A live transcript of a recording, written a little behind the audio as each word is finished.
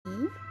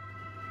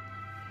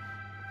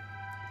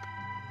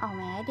Oh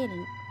man, I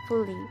didn't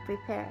fully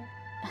prepare.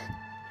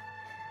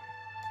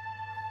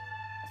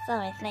 So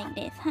it's like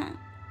this, huh?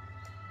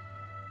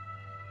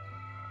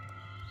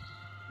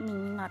 Me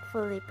not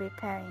fully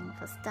preparing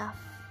for stuff.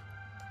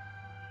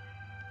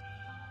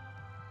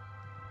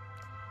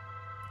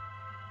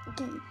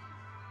 Okay.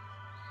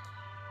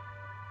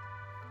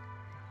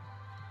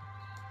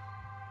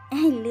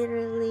 I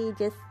literally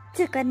just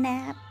took a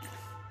nap.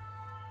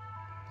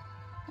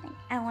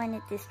 I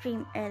wanted to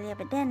stream earlier,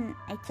 but then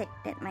I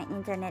checked that my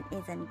internet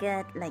isn't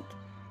good. Like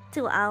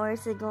 2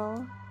 hours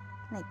ago,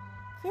 like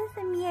just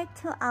a mere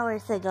 2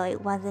 hours ago, it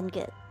wasn't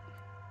good.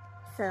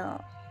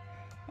 So,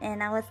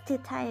 and I was too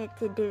tired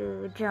to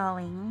do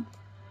drawing.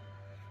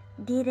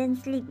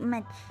 Didn't sleep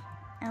much.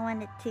 I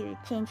wanted to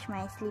change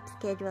my sleep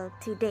schedule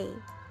today.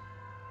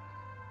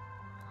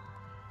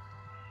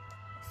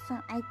 So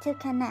I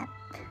took a nap.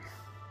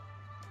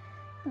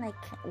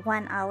 Like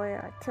 1 hour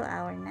or 2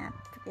 hour nap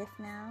just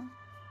now.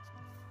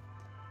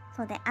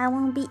 So that I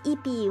won't be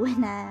ippy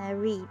when I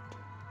read.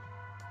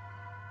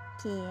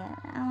 Okay,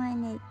 I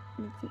wanna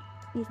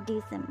let's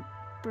do some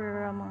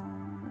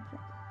promo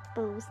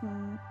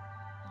posting.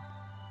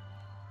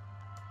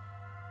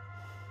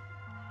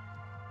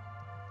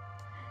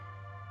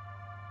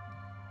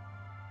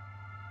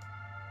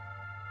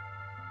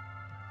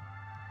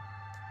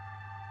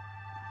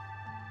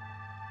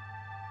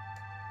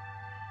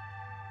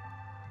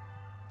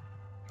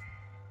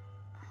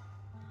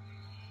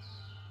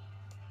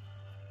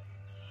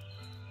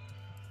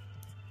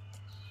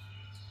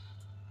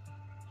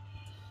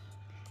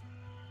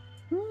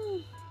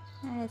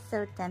 I was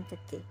so tempted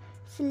to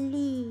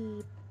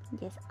sleep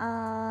just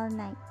all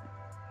night.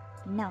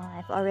 No,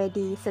 I've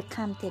already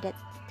succumbed to that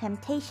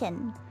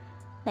temptation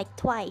like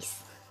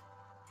twice.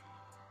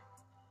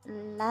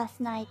 Last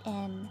night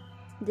and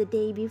the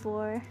day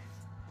before.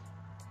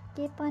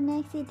 Keep on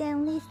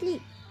accidentally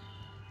sleep.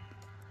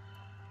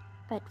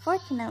 But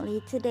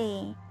fortunately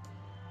today,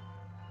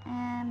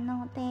 I'm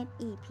not that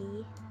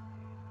ippy.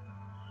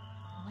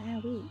 Where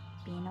are we?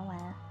 Been a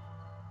while.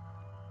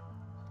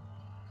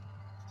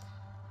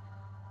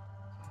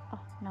 Oh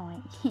no, I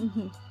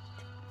didn't.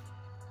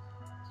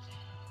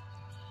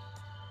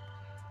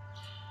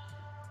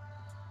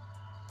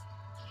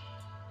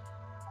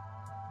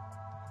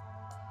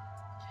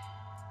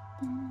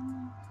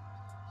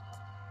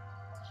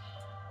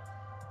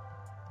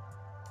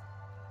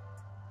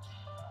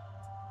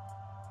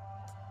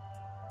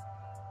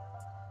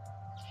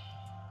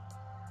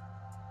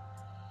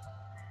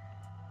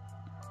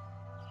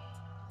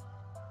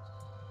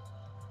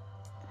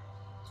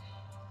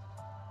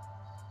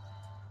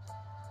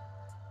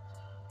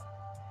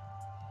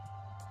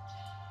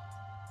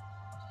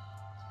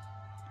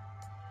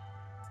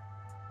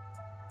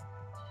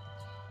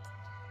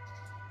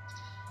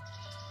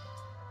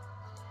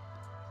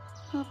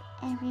 Hope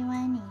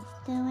everyone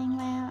is doing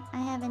well. I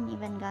haven't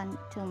even gone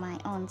to my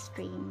own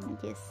stream.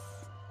 It's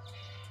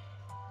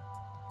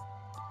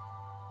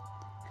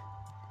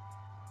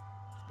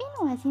been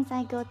a while since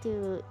I go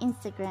to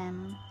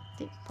Instagram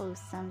to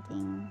post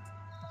something.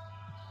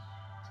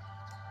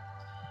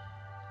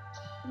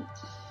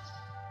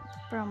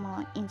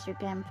 Promo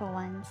Instagram for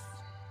once.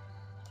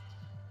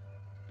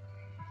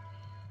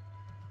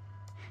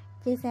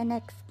 Just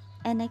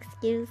an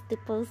excuse to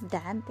post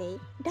Dante.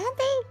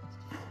 Dante!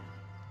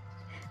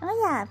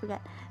 Oh yeah, I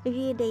forgot. A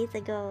few days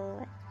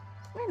ago.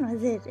 When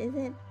was it? Is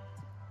it?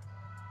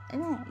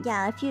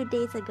 Yeah, a few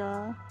days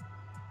ago.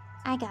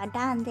 I got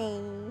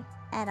Dante.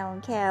 I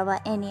don't care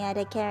about any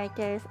other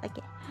characters.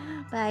 Okay.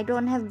 But I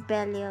don't have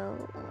Belial.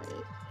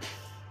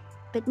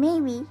 But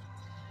maybe.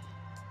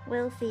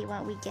 We'll see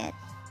what we get.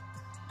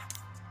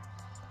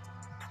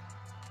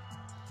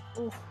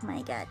 Oh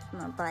my god,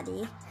 my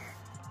body.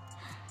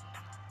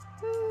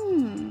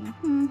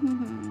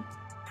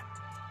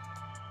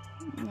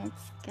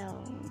 Let's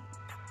go.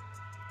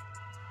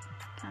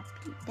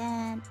 Copy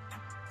that.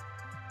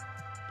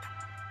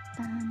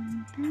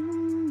 Bum,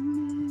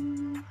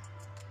 bum.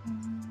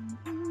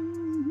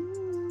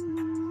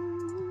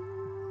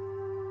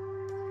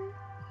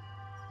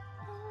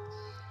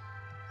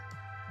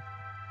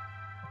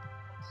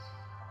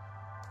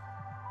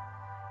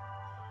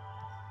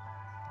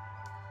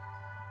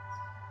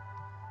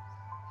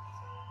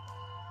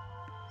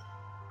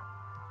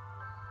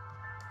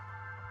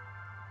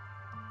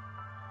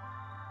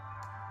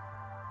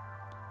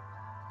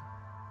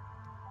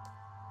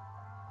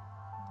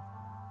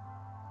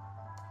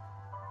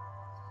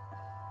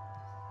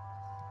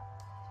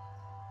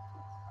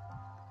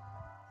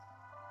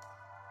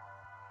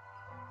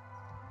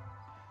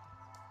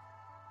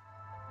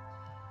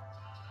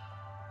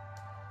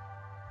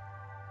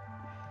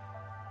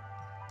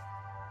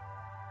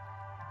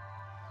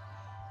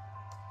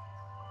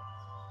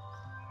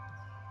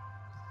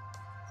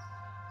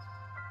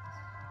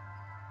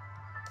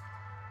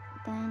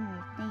 Done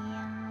with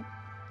that.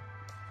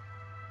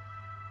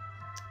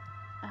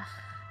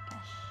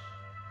 Gosh.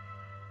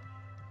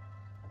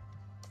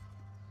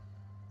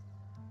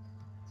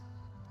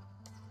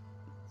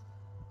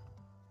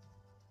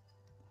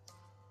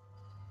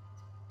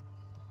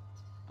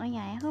 Oh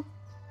yeah,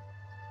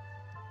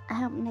 I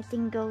hope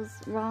nothing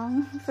goes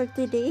wrong for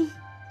today.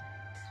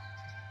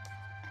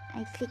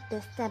 I clicked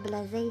the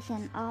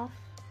stabilization off.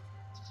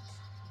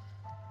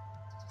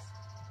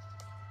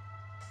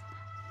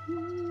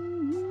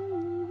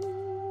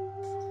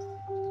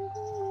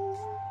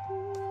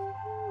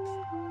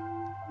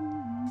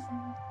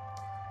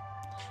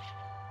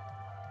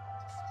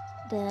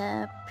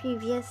 The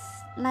previous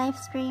live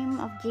stream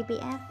of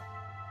GBF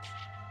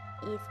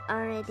is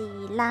already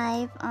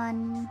live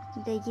on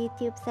the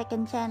YouTube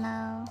second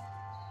channel,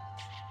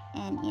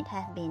 and it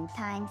has been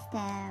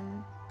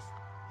timestamped.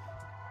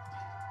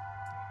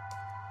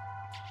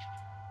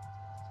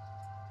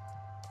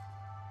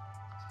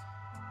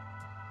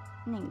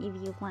 And if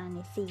you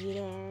want to see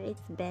there,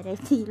 it's better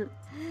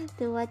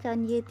to watch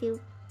on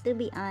YouTube, to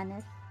be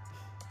honest.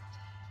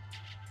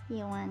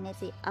 You want to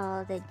see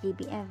all the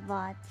GBF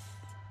bots.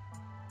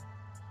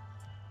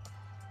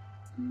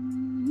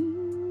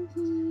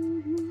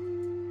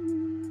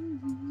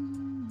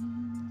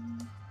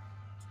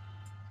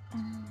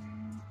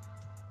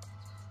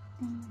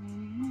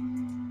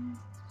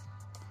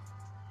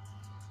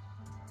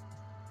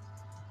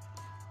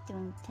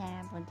 Doing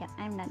terrible job.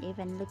 I'm not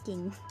even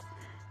looking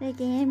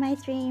at my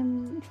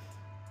stream.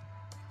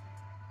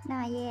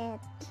 Not yet.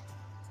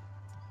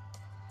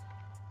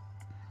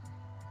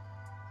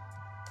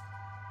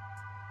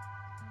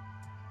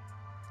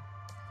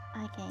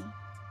 Okay,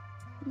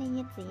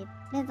 that's it.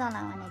 That's all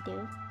I want to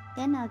do.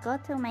 Then I'll go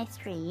to my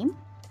stream.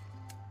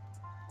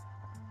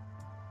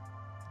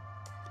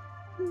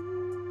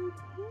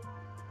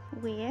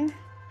 Where?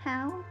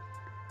 How?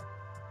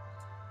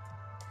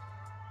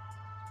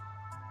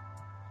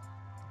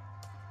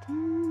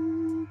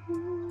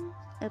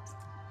 Oops.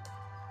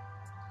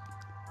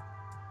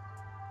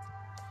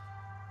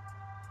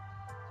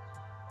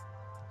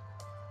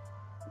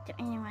 To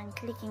anyone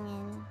clicking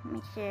in,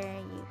 make sure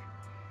you...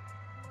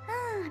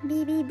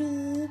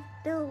 BBB,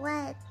 do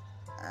what?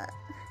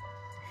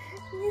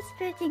 You're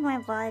stretching my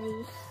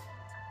body.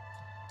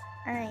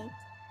 Alright.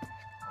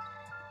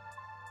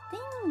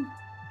 Ding!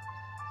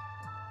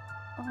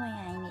 Oh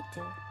yeah, I need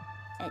to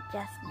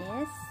adjust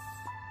this.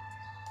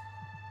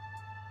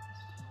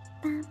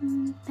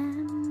 Bam,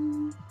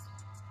 bam.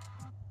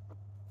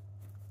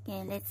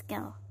 Okay, let's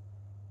go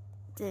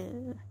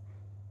to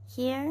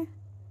here.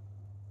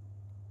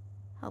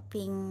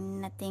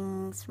 Hoping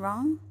nothing's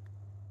wrong.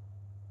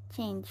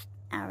 Change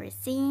our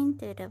scene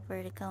to the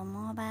vertical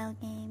mobile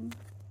game.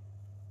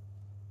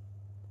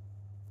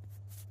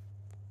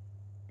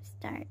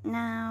 Start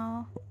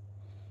now.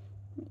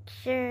 Make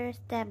sure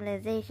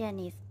stabilization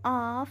is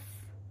off.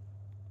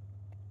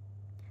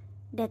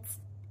 That's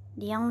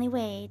the only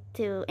way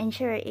to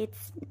ensure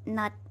it's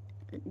not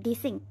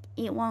desync.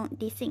 It won't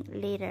desync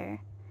later.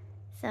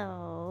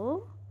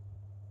 So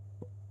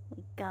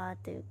we go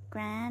to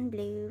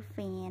Granblue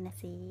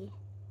Fantasy.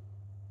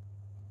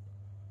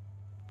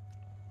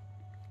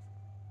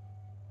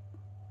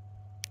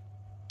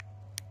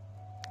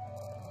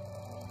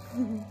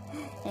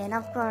 And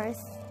of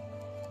course,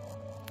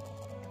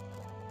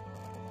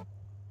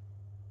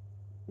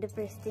 the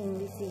first thing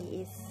we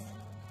see is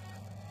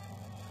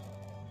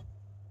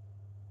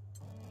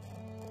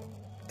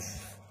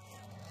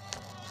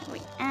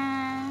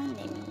and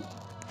let me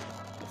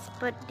just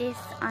put this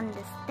on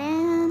the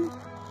stand.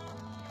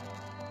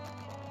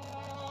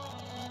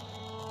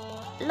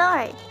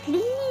 Lord,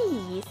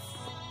 please.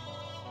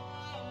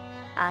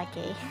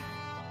 Okay.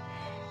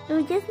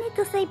 You just need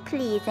to say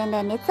please and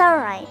then it's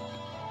alright.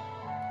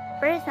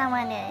 First, I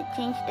want to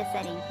change the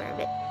setting for a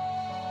bit.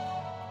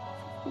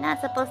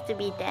 Not supposed to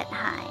be that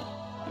high.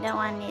 I don't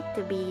want it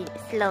to be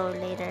slow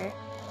later.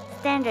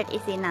 Standard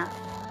is enough.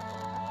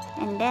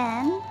 And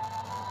then...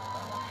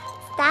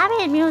 Stop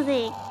it,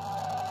 music!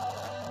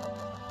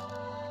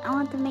 I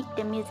want to make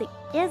the music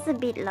just a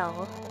bit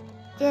low.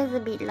 Just a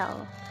bit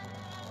low.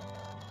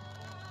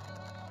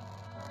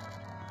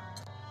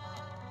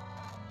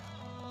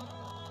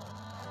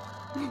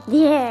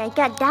 Yeah, I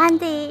got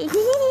Dante!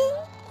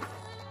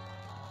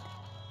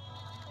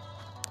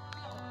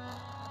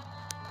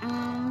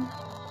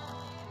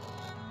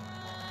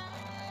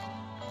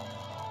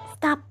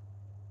 Stop!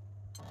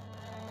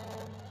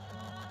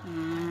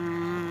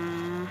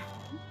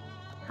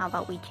 How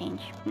about we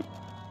change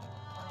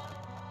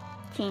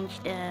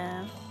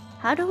the...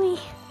 How do we...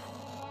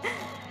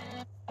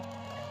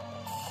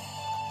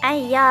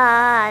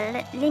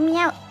 Ayya, let me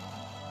out!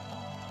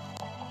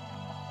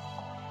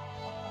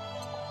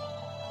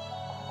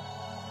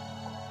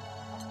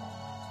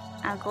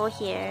 I'll go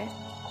here.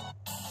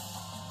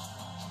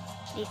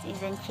 This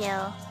isn't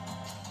chill.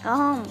 Go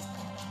home.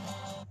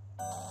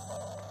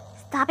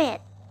 Stop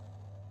it.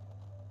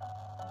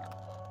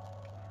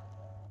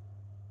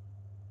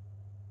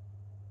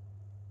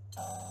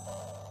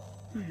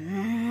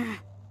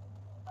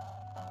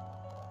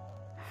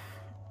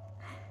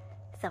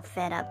 So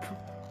fed up.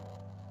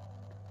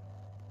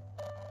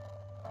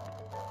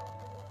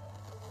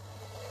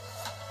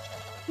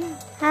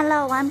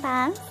 Hello, One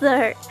Pan.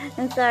 Sir,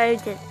 I'm sorry,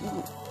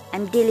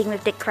 I'm dealing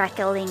with the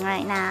crackling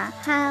right now.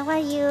 How are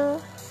you?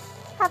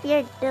 Hope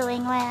you're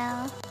doing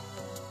well.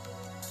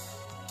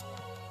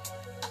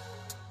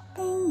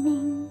 Ding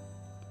ding.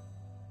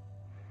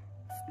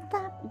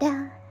 Stop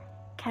the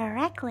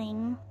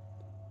crackling.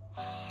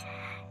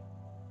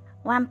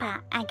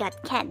 Wampa, I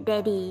got cat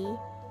daddy.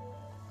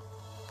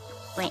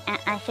 Wait,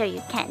 I'll show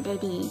you cat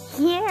daddy.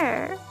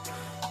 Here!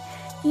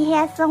 He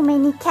has so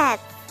many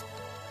cats.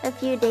 A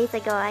few days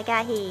ago, I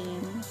got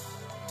him.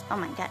 Oh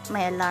my god,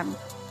 my alarm.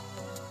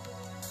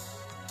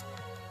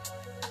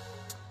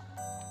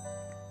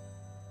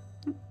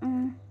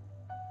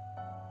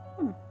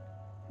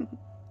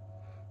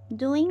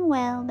 Doing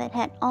well, but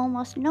had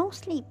almost no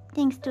sleep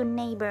thanks to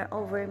neighbor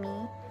over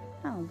me.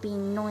 Oh,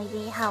 being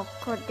noisy, how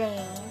could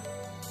they?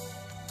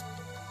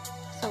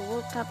 So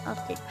woke up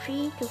after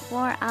 3 to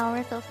 4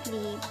 hours of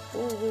sleep.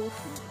 Oof.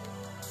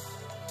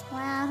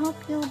 Well, I hope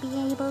you'll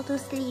be able to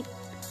sleep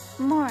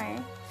more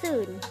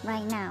soon.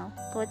 Right now,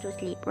 go to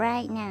sleep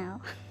right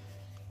now.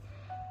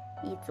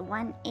 It's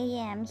 1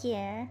 a.m.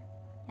 here.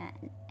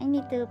 I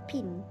need to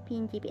pin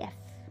GPS.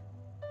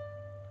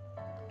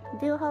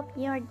 Do hope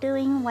you're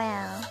doing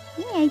well.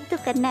 Yeah, I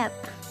took a nap,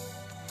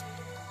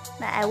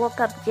 but I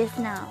woke up just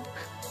now.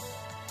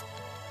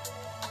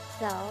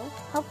 So,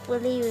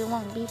 hopefully we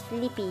won't be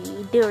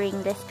sleepy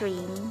during the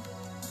stream.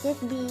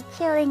 Just be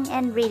chilling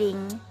and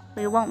reading.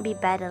 We won't be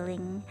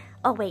battling.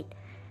 Oh wait,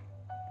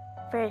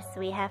 first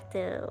we have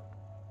to...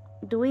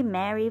 Do we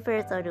marry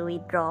first or do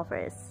we draw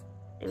first?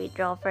 Do we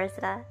draw first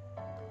lah?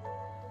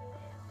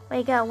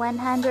 We got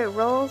 100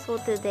 rolls for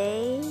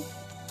today.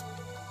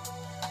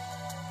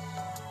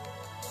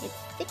 It's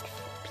 6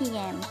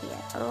 p.m.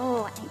 here.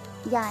 Oh,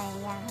 yeah.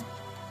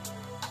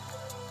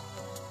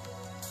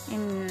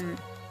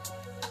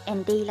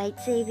 And daylight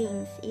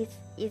savings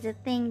is a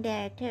thing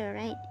there too,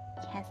 right?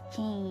 It has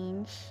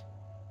changed.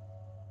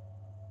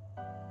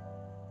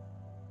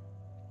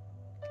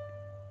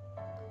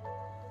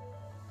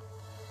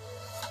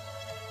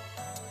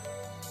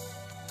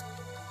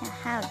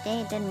 How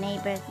dare the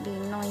neighbors be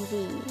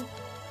noisy?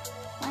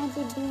 Why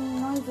they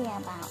being noisy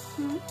about?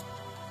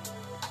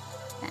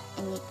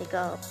 I need to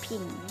go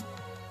pin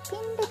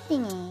the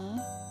thingy.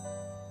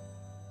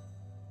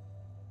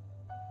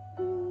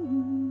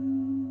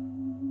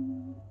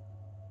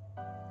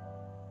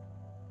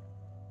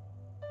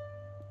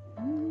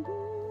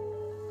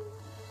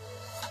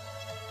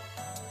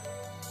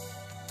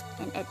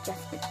 And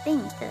adjust the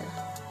thing too.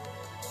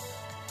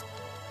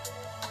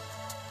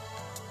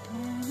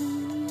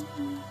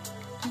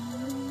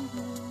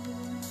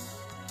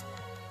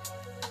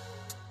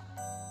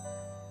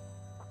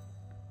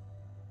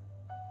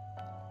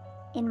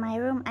 In my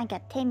room, I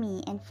got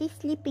Tammy and she's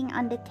sleeping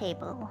on the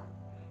table.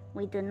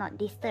 We do not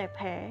disturb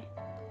her.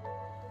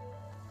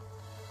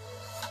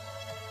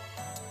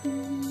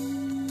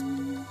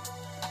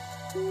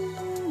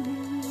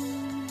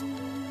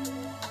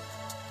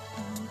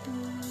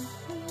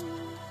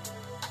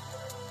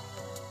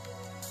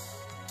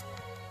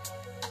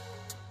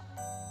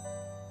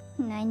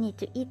 I need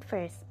to eat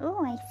first.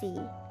 Oh, I see.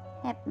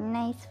 Have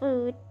nice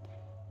food.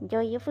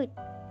 Enjoy your food.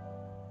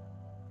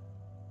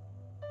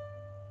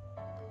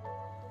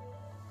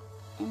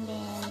 And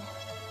then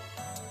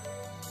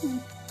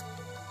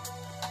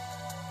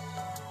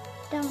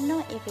don't know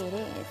if it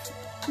is.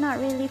 Not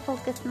really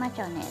focused much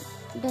on it.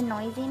 The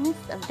noisiness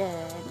of the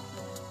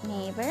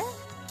neighbor.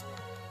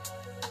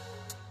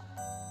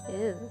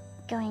 Ooh,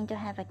 going to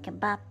have a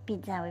kebab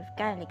pizza with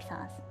garlic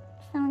sauce.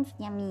 Sounds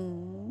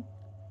yummy.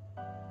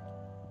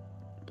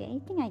 Okay, I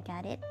think I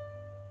got it.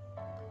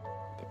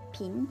 The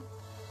pin.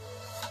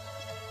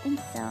 I think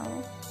so.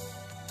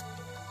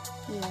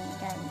 Yeah,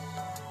 got it.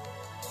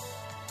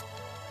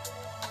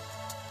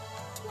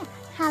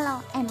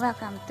 Hello and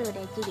welcome to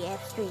the GDF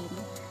stream.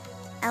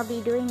 I'll be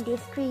doing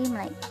this stream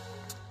like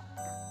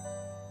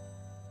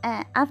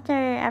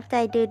after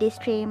I do this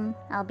stream,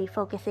 I'll be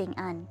focusing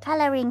on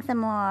coloring some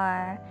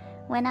more.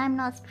 When I'm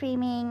not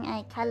streaming,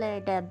 I color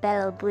the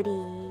bell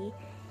booty.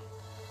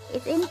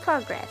 It's in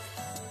progress.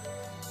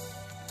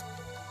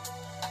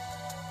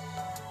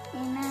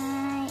 And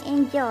I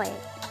enjoy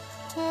it.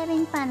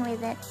 Having fun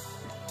with it.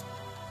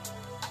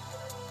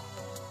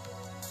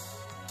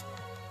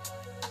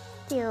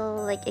 Still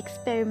like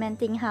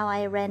experimenting how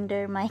I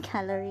render my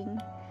coloring,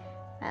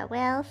 but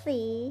we'll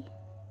see.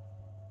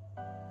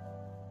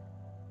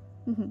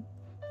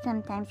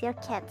 Sometimes your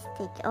cats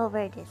take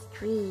over the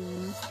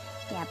stream.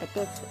 Yeah, but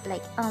that's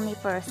like only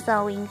for a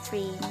sewing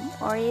stream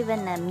or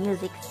even a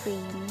music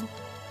stream.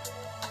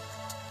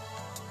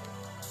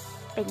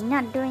 But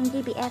not during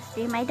GBF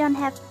stream. I don't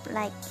have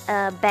like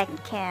a back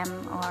cam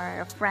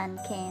or a front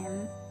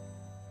cam.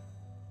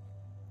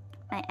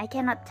 I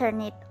cannot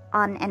turn it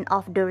on and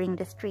off during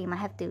the stream. I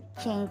have to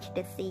change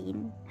the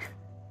scene.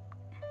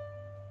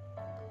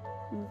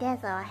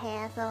 That's a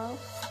hassle.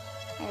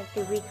 I have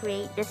to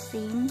recreate the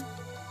scene.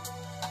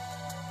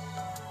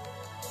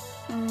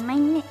 And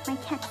my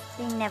cats,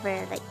 they never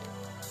like...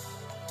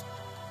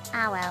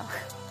 Ah well.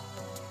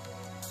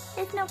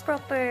 There's no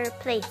proper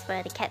place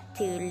for the cat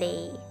to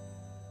lay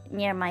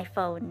near my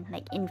phone,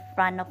 like in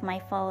front of my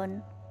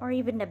phone or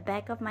even the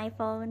back of my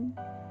phone.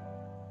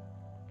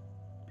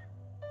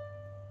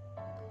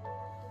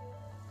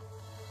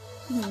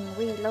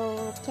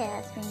 Reload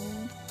cat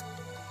stream.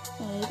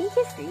 Hey, did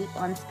you sleep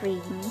on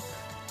stream?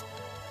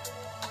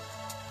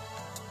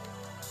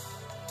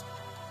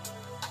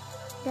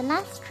 The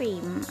last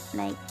stream,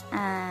 like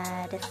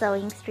the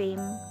sewing stream,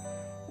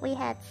 we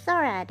had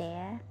Sora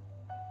there.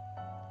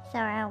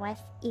 Sora was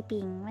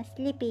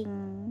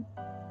sleeping,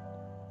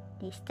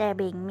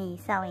 disturbing me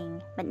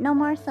sewing, but no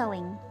more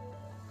sewing.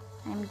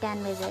 I'm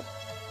done with it.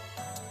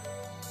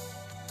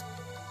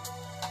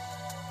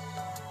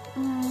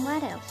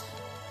 What else?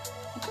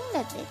 I think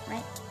that's it,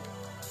 right?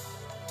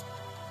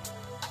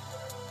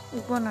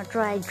 We're gonna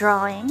try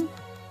drawing.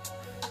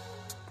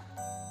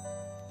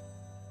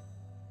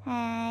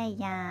 Hey,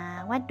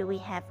 yeah, what do we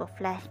have for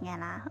Flash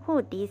Gala?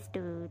 Who these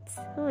dudes?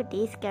 Who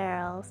these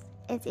girls?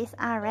 It's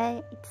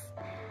alright.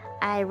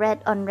 I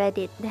read on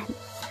Reddit that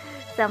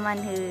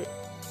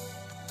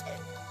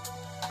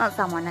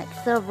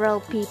several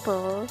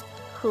people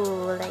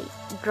who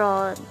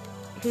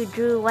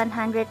drew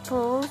 100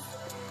 pulls.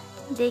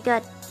 They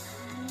got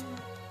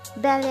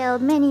Belial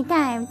many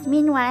times.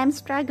 Meanwhile, I'm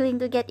struggling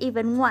to get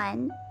even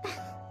one.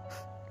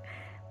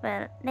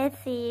 Well, let's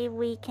see if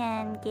we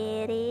can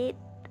get it.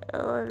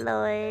 Oh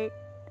Lord.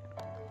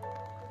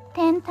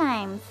 10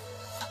 times.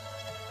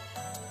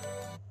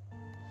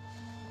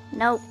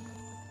 Nope.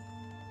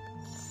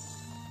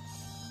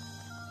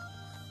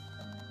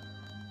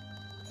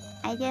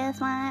 I just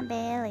want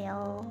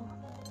Belial.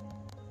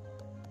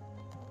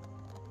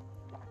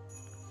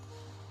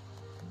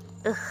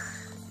 Ugh.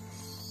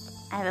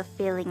 I have a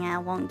feeling I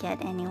won't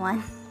get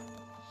anyone.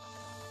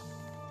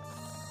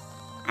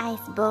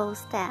 Ice bow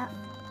staff.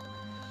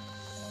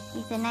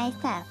 It's a nice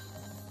staff.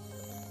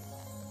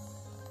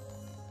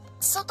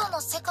 外の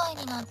世界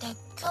になんて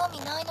興味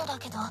ないのだ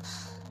けど、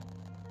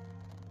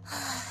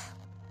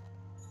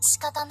仕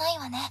方ない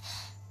わね。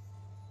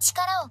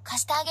力を貸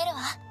してあげる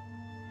わ。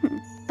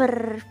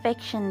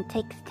Perfection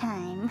takes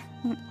time.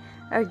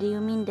 Or do you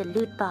mean the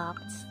loot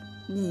box?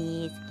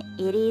 Yes,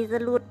 it is a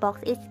loot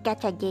box. It's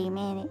gacha game,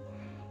 ain't it?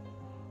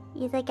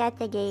 It's a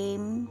gacha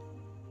game.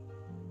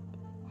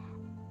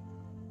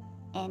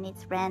 And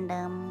it's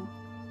random.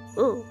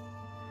 Ooh.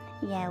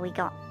 Yeah, we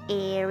got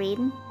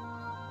Erin.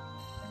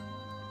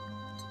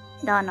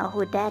 Don't know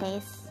who that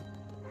is.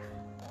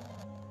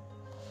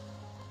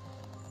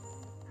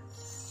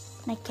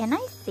 Like, can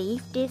I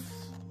save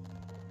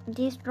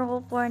this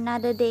row for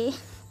another day?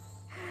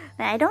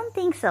 I don't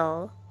think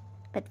so.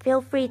 But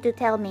feel free to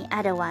tell me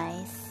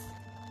otherwise.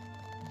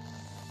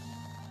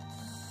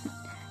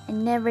 I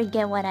never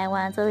get what I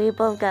want, so we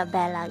both got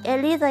bad luck.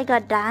 At least I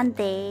got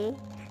Dante.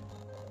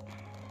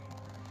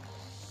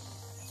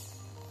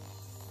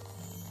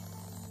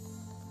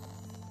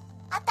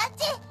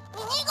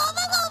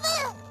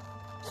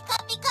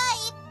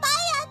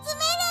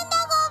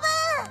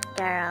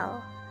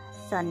 Girl,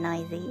 so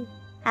noisy.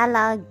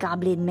 Hello,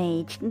 Goblin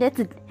Mage.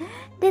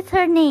 That's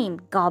her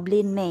name,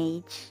 Goblin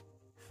Mage.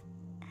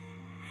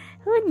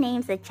 Who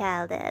names a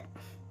child that?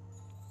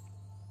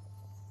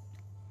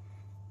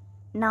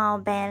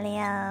 No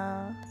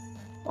Belial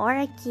or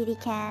a kitty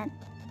cat.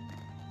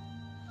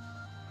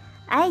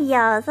 I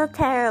yell so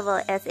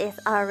terrible as it's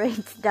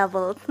already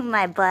doubled.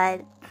 My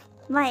butt,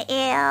 my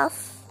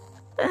ears.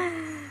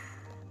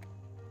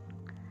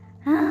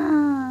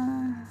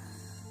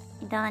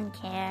 Don't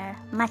care.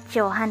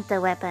 Macho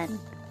hunter weapon.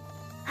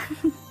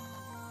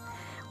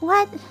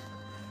 What?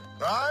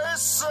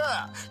 Nice!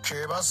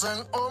 競馬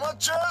戦お待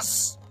ちで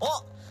す。お、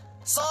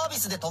サービ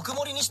スで特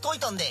盛りにしとい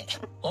たんで、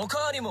おか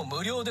わりも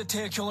無料で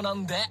提供な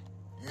んで。よ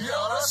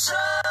ろしゃ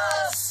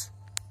ーす。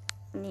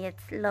 Let's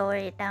lower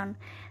it down.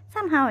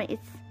 Somehow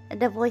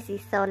the voice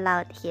is so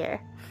loud here.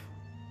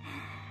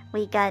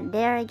 We got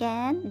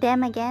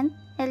them again.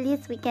 At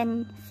least we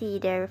can see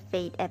their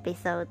Fate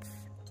episodes.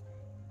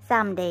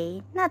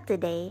 Someday, not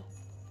today.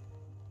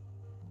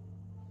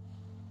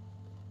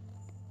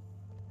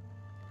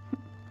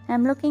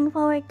 I'm looking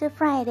forward to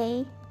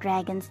Friday.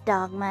 Dragon's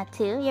Dogma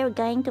 2. You're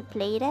going to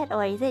play that,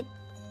 or is it?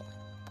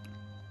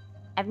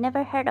 I've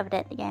never heard of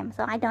that game,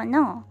 so I don't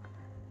know.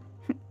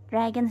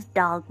 Dragon's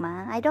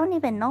Dogma. I don't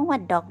even know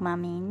what dogma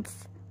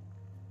means.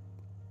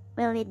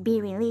 Will it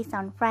be released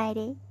on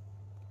Friday?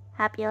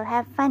 Hope you'll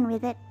have fun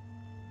with it.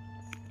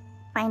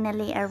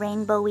 Finally, a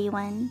rainbowy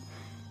one.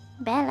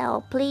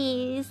 Bello,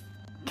 please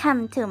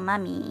come to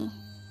mommy.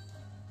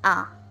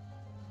 Ah.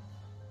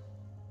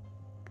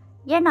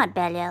 You're not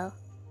Belial.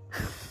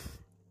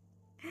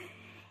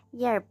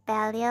 You're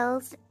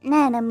Belial's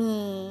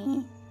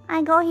enemy.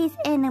 I go his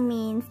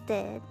enemy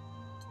instead.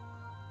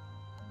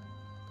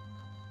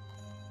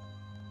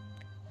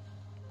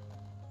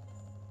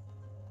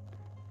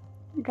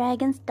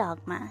 Dragon's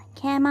Dogma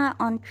came out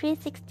on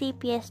 360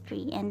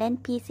 PS3 and then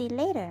PC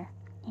later,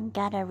 and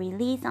got a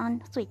release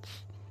on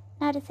Switch.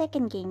 Now the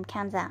second game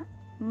comes out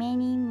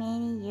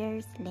many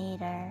years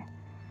later.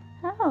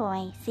 Oh,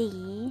 I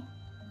see.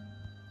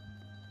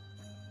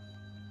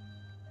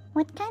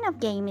 What kind of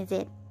game is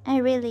it? I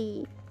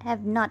really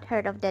have not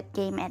heard of that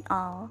game at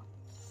all.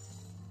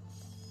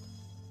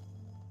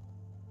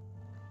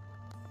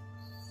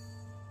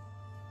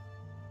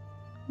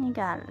 You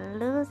got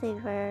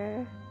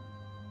Lucifer.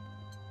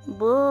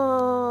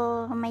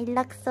 Boo! My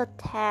luck's so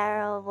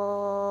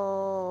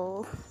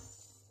terrible.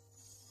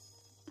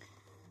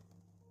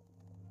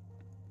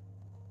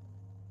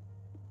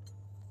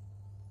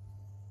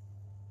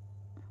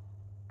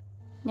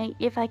 Like,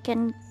 if I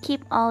can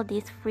keep all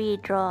these free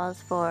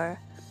draws for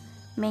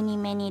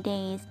many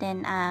days,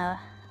 then I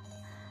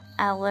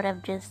would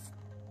have just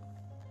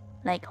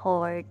like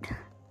hoard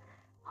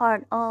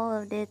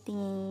all of the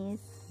things.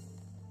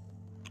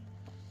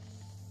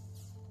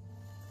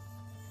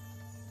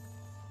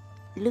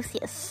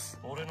 Lucius.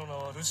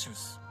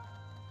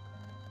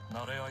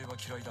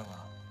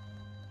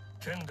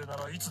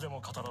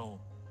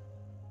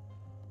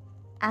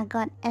 I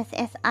got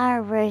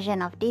SSR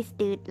version of this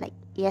dude like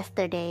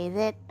yesterday, is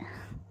it?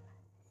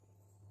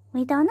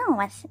 We don't know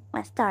what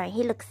story.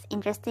 He looks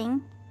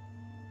interesting.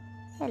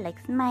 He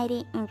looks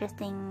mighty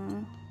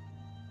interesting.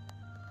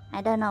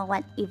 I don't know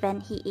what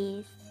event he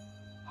is.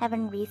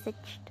 Haven't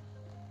researched.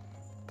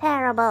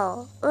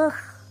 Terrible. Ugh.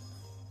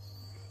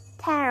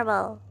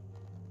 Terrible.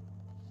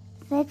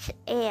 Such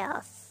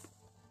ass.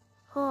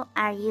 Who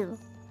are you?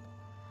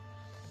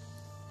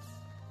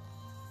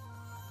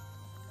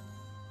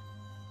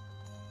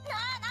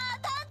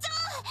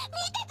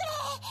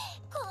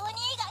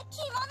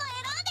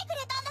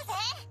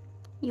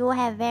 You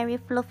have very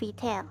fluffy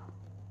tail.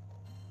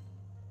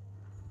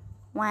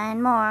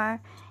 One more,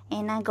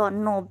 and I got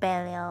no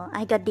Belial.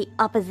 I got the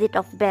opposite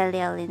of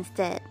Belial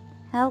instead.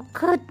 How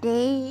could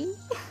they?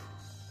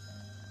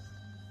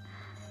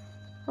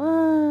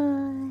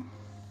 Oh.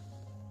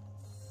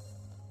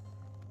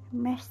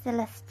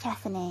 Merciless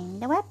chastening.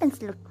 The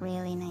weapons look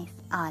really nice.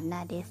 Oh,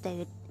 not this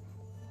dude.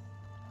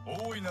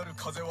 大いなる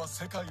風は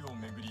世界を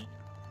巡り、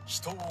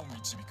人を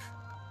導く。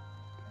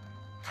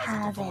風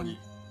と共に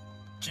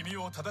君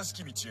を正し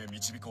き道へ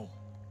導こ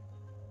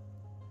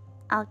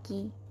う。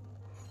Okay.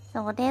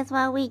 So that's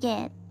what we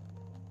get.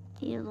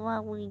 Here's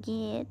what we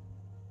get.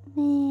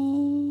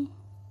 Eh.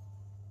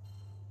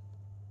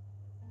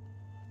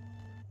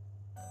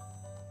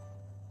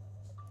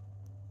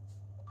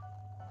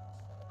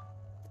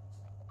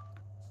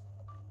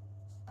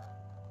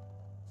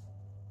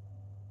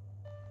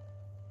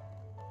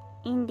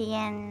 In the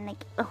end,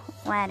 like, oh,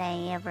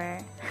 whatever.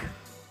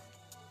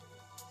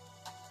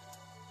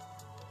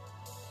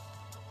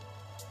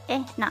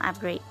 It's not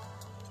upgrade.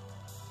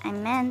 I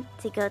meant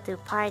to go to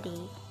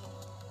party.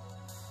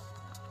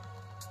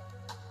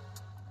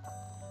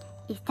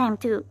 It's time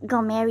to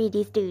go marry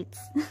these dudes.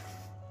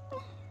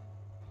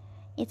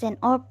 It's an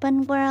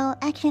open world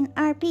action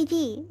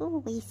RPG.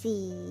 Ooh, we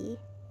see.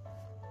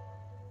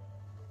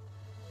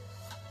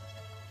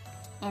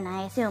 And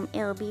I assume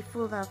it'll be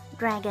full of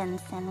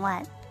dragons and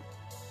what?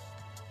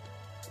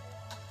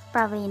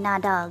 Probably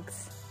not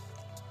dogs.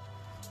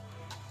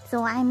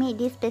 So I made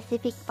this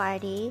specific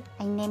party.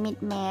 I name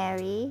it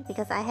Mary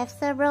because I have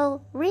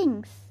several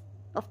rings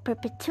of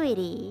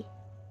perpetuity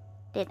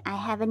that I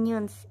haven't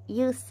used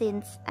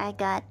since I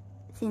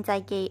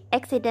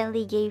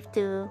accidentally gave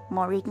to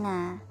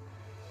Morigna.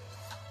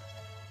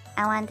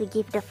 I want to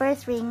give the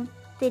first ring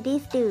to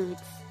these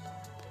dudes.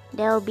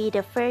 They'll be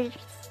the first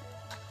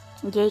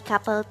gay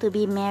couple to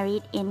be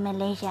married in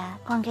Malaysia.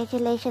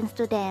 Congratulations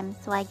to them.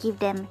 So I give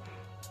them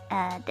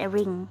the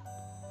ring.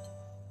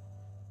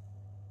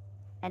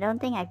 I don't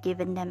think I've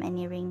given them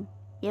any ring.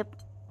 Yep.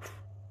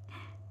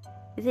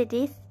 Is it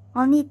this?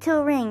 Only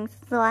 2 rings.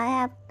 So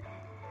I'm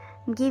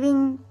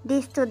giving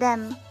this to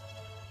them.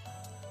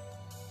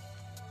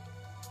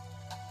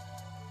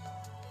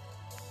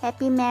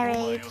 Happy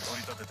marriage.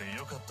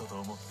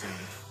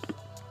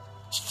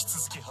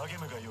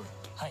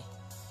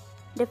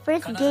 The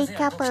first gay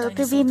couple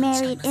to be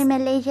married in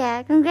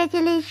Malaysia.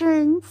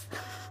 Congratulations.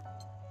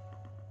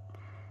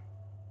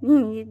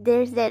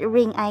 There's that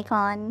ring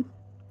icon.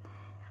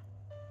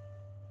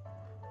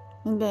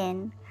 And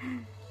then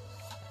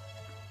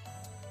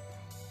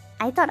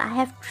I thought I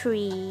have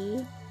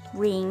 3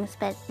 rings,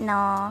 but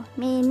no.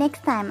 Maybe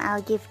next time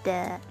I'll give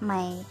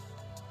my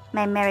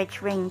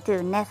marriage ring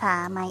to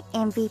Nessa, my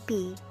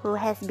MVP, who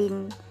has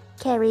been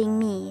carrying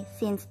me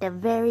since the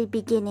very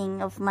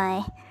beginning of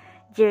my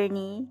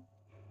journey.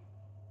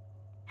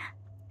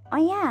 Oh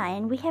yeah,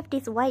 and we have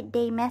these White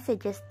Day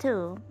messages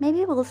too.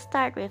 Maybe we'll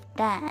start with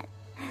that.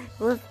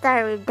 We'll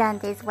start with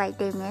Dante's White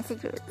Day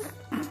messages.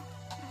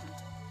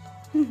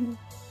 I'm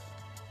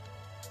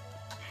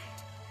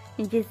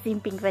just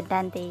simping for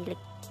Dante.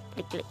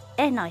 Click.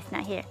 No, it's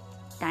not here.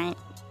 Darn it.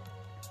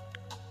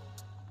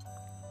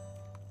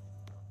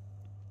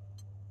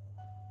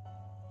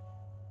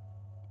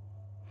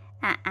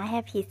 I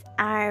have his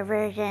R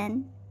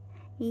version.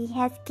 He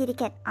has kitty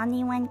cat.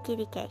 Only one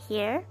kitty cat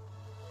here.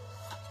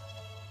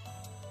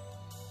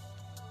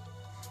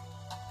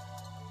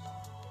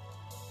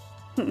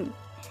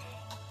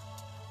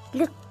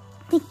 Look,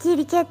 the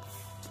kitty cats.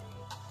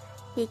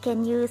 He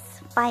can use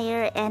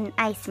fire and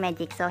ice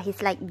magic, so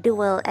he's like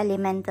dual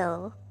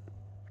elemental.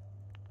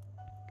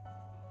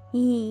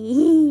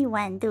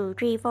 1, 2,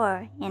 3,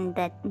 4, and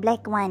that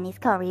black one is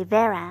called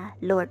Rivera,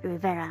 Lord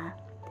Rivera.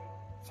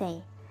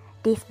 Say,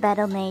 This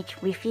battle mage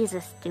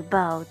refuses to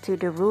bow to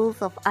the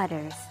rules of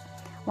others.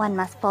 One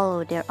must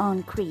follow their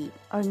own creed,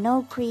 or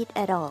no creed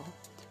at all.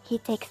 He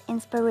takes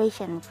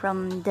inspiration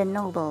from the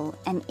noble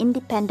and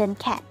independent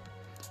cat,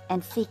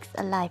 and seeks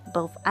a life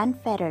both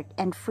unfettered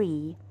and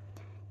free.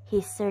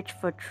 His search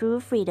for true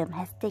freedom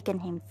has taken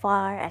him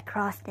far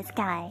across the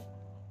sky.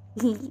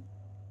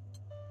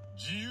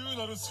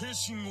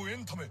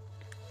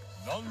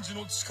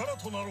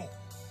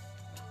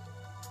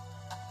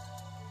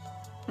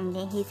 And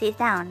then he sits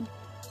down.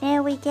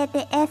 There we get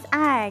the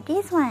SR,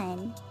 this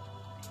one.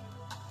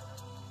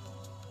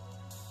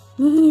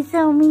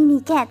 So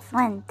many cats.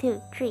 1,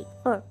 2, 3,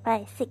 4,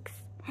 5, 6.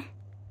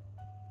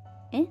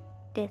 Eh?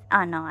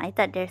 Oh no, I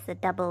thought there's a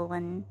double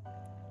one.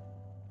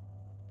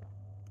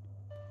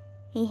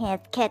 He has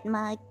cat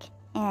mug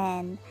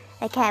and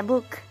a cat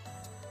book.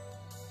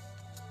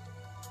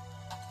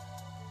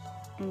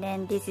 And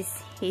then this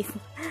is his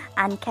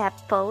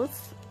uncapped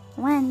pose.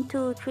 1,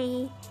 2,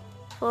 3,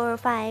 4,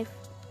 5.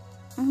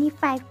 Only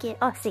 5 kids.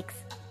 Oh, 6.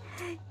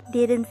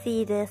 Didn't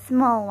see the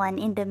small one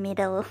in the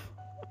middle.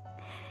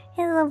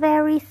 He's a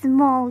very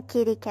small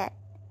kitty cat.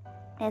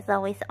 That's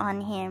always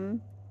on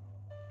him.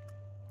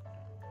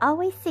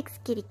 Always 6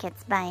 kitty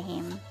cats by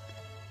him.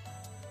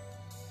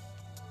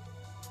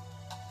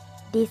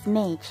 This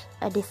mage,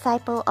 a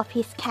disciple of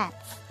his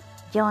cats,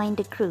 joined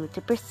the crew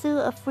to pursue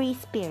a free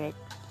spirit.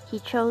 He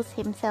throws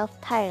himself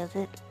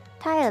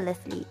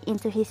tirelessly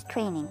into his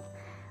training.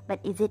 But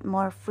is it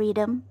more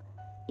freedom?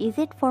 Is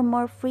it for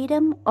more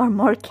freedom or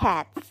more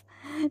cats?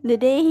 The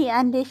day he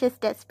unleashes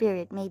that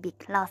spirit may be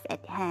close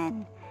at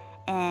hand.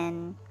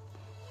 And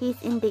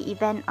he's in the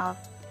event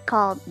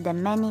called The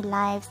Many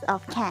Lives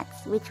of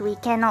Cats, which we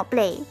cannot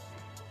play.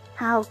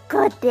 How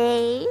could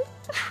they?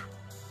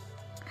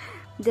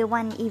 The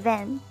one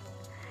event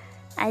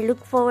I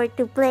look forward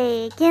to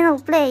play,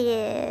 cannot play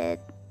it.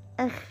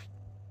 Ugh,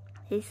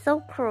 he's so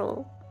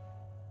cruel.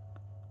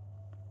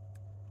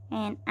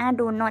 And I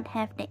do not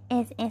have the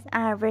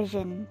SSR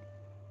version.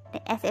 The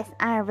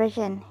SSR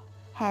version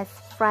has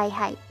fry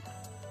height.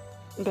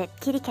 That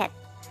kitty cat.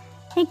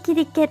 A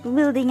kitty cat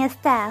wielding a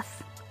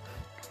staff.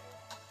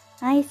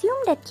 I assume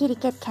that kitty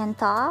cat can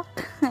talk.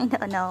 I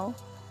don't know.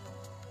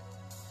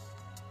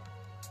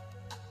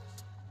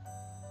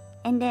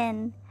 And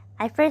then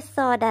I first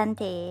saw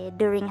Dante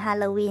during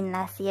Halloween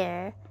last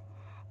year.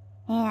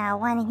 And I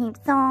wanted him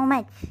so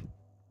much.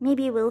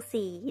 Maybe we'll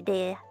see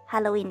the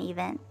Halloween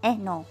event.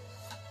 No.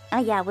 Oh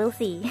yeah, we'll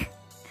see.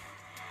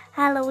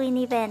 Halloween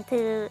event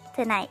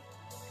tonight.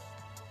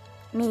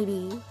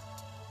 Maybe.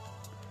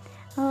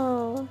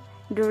 Oh,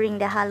 during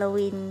the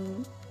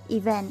Halloween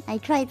event, I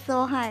tried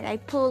so hard. I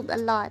pulled a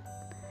lot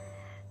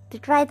to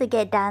try to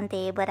get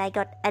Dante, but I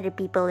got other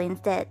people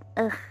instead.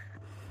 Ugh.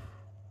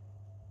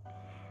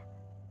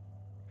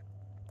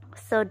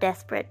 So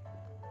desperate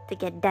to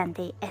get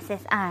Dante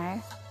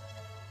SSR.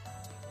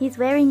 He's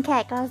wearing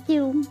cat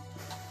costume.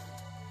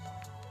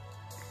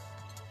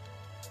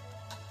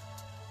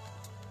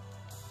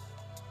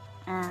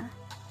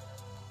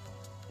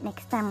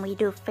 Next time we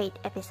do Fate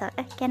episode.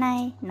 Can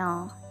I?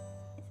 No.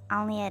 It's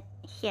only at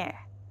here.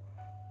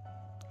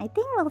 I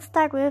think we'll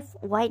start with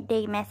White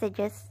Day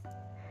messages.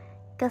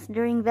 Because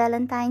during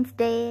Valentine's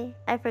Day,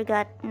 I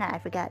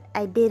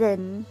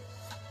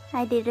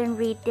didn't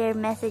read their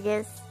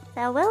messages.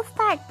 So we'll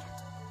start.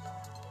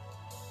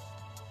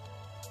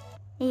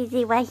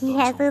 Easy what he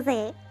has to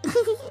say.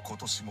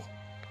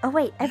 Oh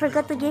wait, I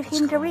forgot to give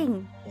him the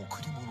ring.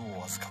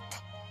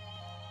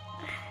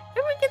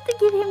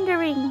 Give him the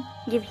ring.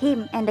 Give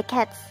him and the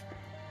cats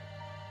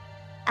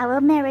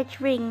our marriage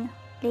ring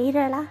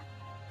later lah.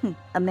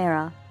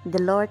 Amira,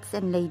 the lords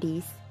and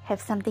ladies have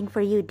something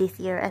for you this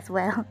year as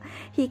well.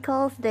 He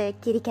calls the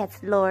kitty cats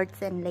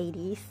lords and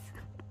ladies.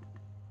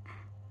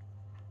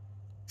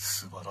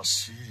 素晴ら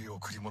しい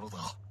贈り物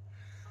だ。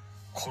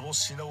この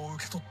品を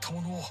受け取った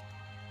者は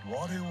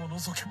我を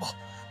除けば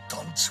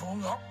団長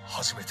が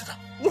初めてだ。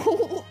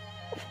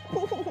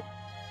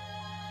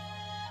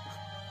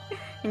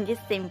I'm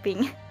just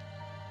simping.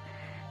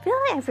 Feel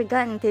like I've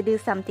forgotten to do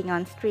something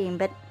on stream,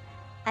 but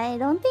I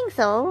don't think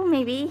so.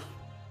 Maybe.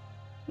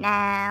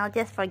 Nah, I'll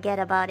just forget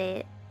about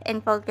it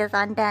and focus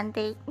on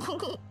Dante.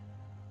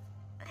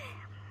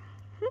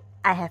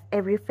 I have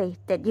every faith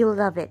that you'll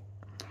love it.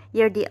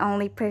 You're the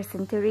only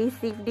person to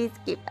receive this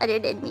gift other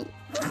than me.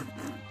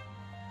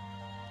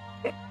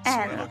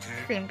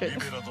 Simping.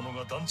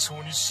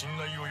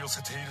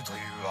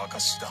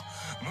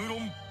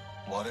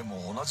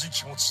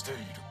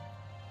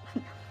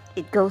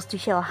 It goes to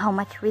show how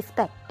much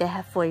respect they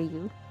have for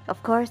you.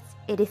 Of course,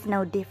 it is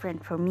no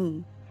different for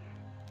me.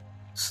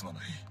 Sorry.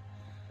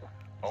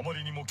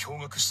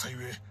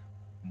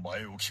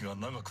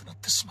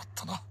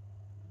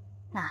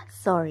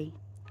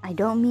 I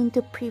don't mean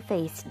to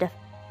preface the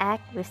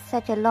act with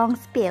such a long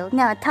spiel.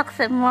 No, talk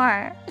some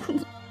more.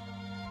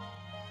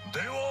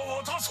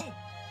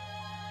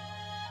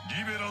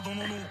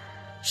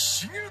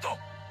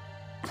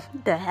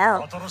 The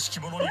hell?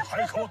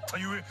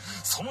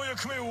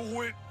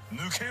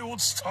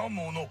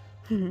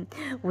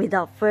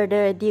 Without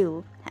further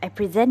ado, I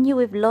present you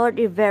with Lord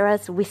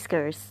Rivera's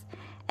whiskers.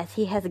 As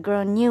he has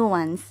grown new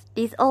ones,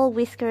 these old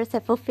whiskers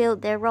have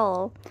fulfilled their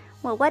role.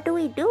 Well, what do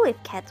we do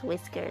with cat's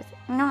whiskers?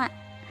 No,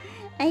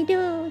 I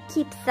do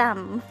keep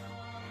some.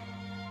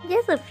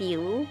 Just a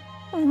few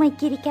of my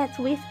kitty cat's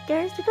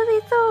whiskers because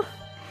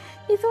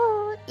it's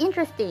so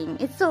interesting.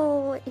 It's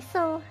so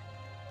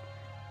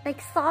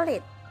like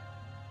solid.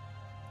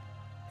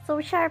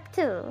 So sharp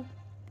too.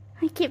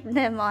 I keep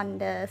them on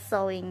the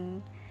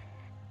sewing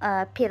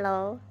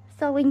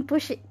sewing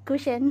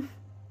cushion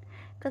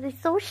because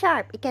it's so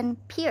sharp. It can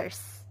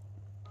pierce.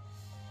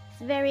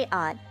 It's very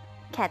odd.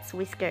 Cat's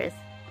whiskers.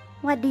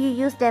 What do you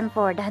use them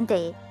for,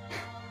 Dante?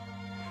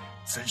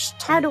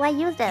 How do I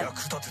use them?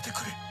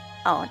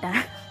 Oh, no.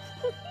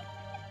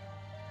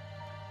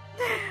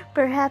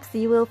 Perhaps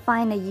you will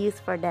find a use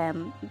for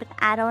them, but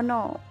I don't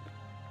know.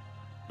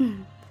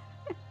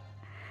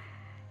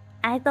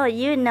 I thought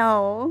you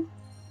know.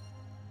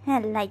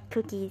 Light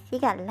cookies. You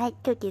got light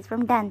cookies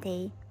from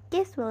Dante.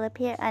 Gifts will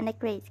appear on the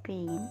great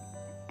screen.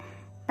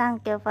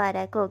 Thank you for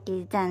the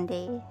cookies,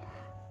 Dante.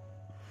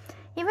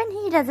 Even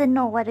he doesn't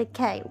know what the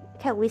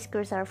cat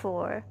whiskers are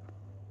for.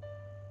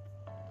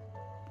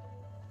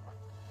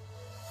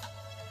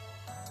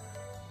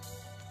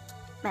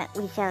 But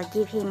we shall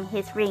give him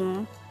his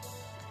ring.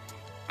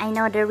 I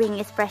know the ring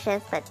is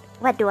precious, but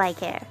what do I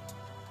care?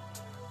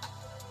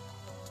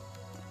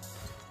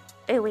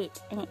 Oh wait,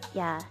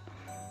 yeah.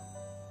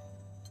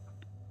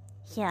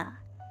 Here.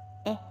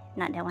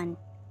 Not that one.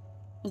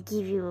 I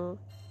give you...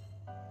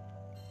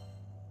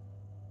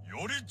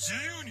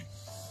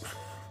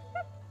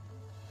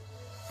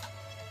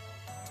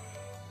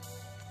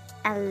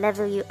 I'll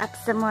level you up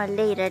some more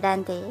later,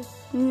 Dante.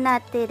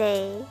 Not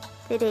today.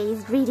 Today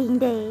is reading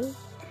day.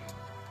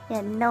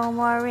 Yeah, no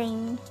more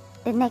ring.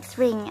 The next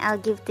ring I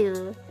give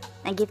to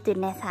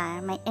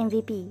Nessa, my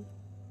MVP.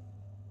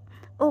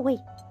 Oh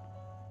wait.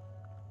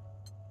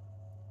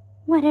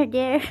 What are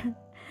their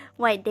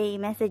White Day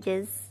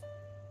messages?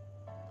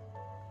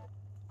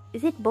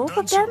 Is it both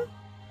of them?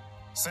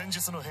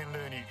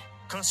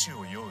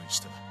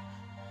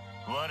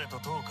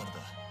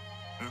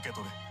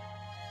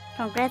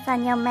 Congrats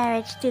on your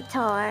marriage to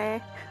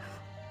Thor.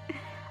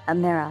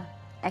 Amira,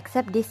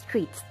 accept these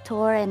treats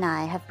Thor and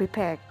I have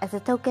prepared as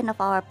a token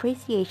of our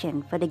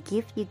appreciation for the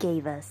gift you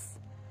gave us.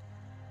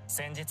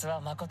 先日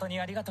は誠に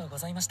ありがとうご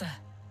ざいました。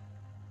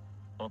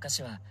お菓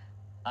子は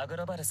アグ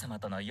ロバル様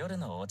との夜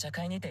のお茶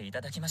会にてい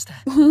ただきました。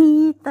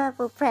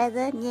Thoughtful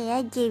present, yeah,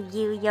 I give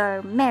you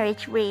your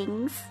marriage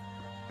rings.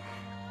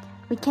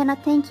 We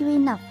cannot thank you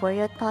enough for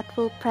your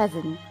thoughtful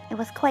present. It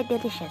was quite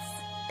delicious,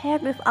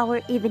 paired with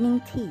our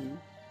evening tea.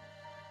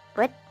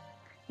 What?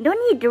 Don't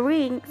need the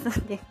rings.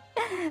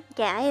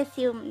 Okay, I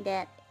assume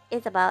that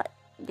it's about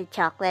the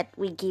chocolate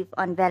we give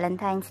on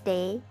Valentine's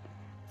Day.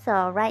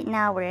 So right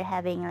now we're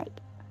having like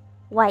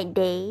White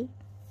Day,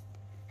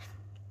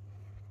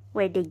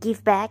 where they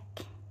give back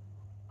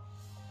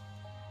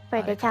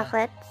for the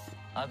chocolates.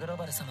 アグロ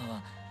バル様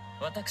は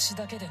私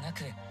だけでな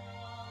く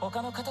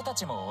他の方た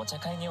ちもお茶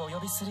会にお呼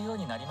びするよう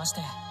になりまし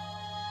て。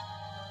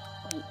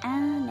Wait,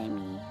 let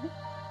me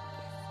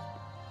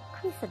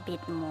increase a bit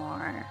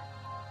more.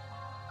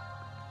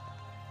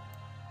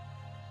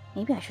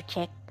 Maybe I should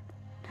check.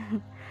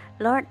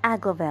 Lord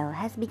Agovel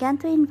has begun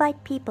to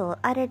invite people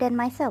other than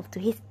myself to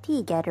his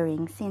tea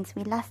gathering since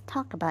we last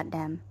talked about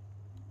them.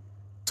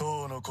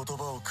 当の言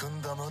葉を組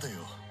んだまでよ。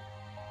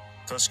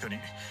確かに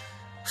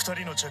二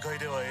人の茶会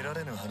では得ら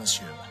れぬ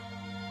話や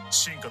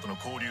進化との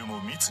交流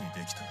も密に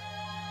できた。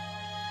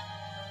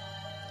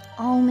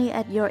Only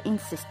at your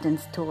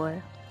insistence,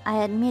 Thor.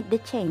 I admit the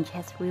change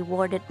has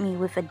rewarded me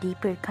with a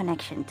deeper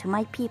connection to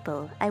my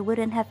people I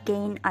wouldn't have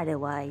gained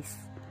otherwise.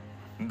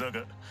 だ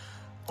が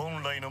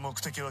本来の目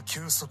的は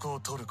休息を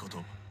取ること。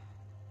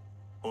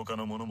他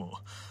の者も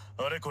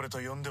あれこれと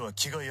呼んでは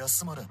気が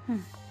休まらん。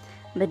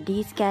But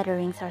these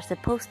gatherings are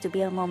supposed to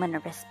be a moment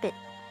of respite.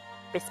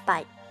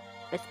 I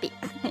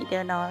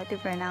don't know how to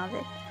pronounce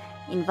it.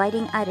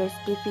 Inviting others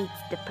defeats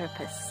the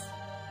purpose.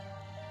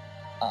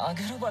 ア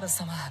グロバル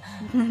様。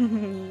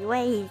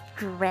Why he's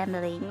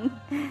trembling?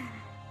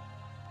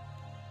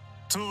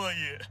 とはい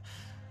え、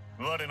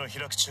我の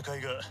開く茶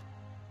会が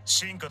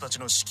進化たち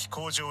の士気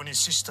向上に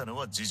資したの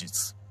は事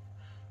実。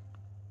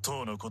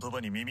当の言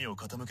葉に耳を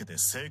傾けて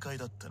正解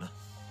だったな。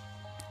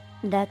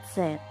That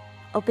said,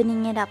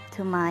 opening it up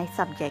to my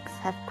subjects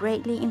have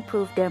greatly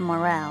improved their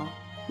morale.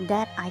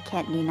 That I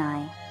can't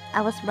deny.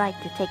 I was right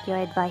to take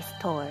your advice,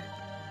 Thor.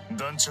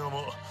 団長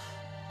も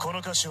この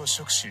歌詞を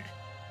食し、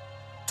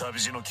旅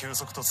路の休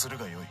息とする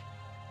がよい。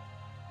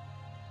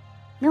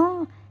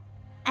No,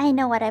 I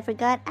know what I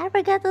forgot. I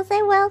forgot to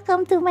say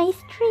welcome to my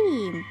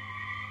stream.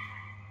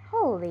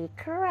 Holy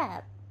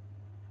crap.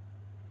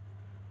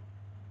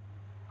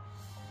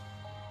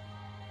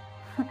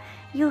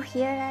 You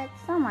hear that?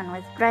 Someone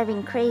was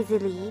driving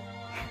crazily.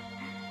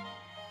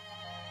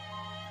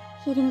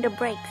 Hitting the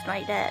brakes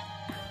like that.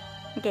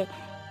 Okay,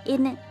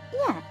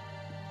 yeah.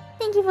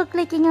 Thank you for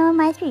clicking on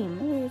my stream.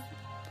 It's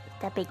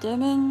the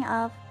beginning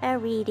of a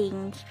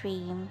reading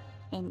stream.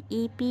 an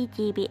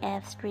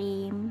EPGBF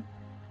stream.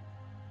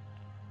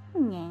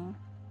 Yeah.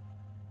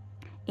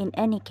 In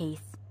any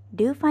case,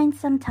 do find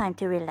some time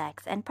to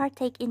relax and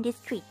partake in these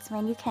treats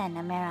when you can,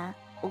 Amara.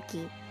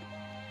 Okay.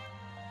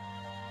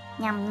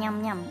 Yum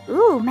yum yum.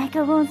 Ooh,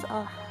 macaroons.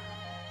 Oh,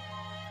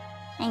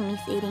 I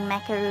miss eating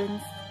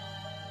macaroons.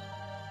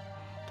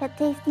 Got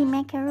tasty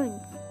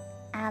macaroons.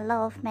 I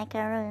love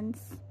macaroons.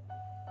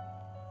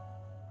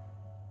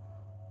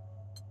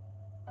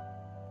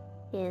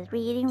 Just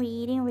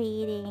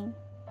reading.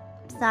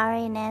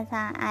 Sorry,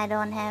 Nessa, I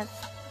don't have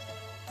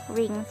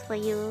rings for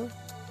you.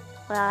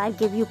 Well, I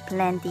give you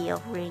plenty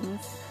of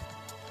rings.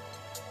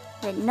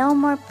 But no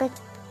more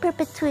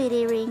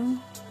perpetuity ring.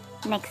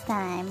 Next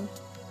time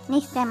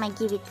I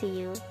give it to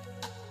you.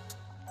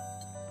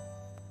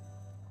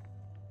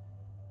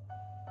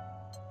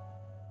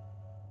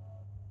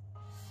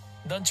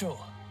 団長、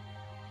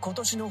今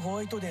年のホ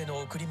ワイトデーの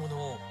贈り物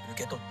を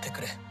受け取って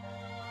くれ。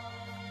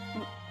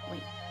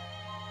Wait.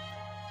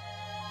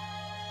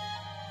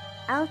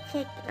 I'll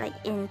check like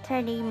in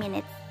 30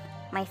 minutes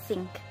my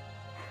sink.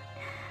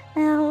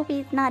 I hope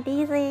it's not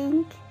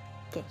desync.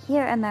 Okay,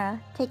 here, Amara,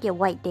 take your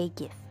white day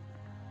gift.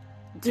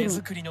 手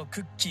作りの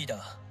クッキー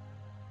だ。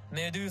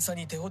メドゥーサ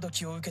に手ほど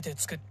きを受けて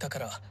作ったか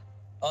ら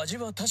味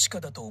は確か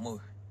だと思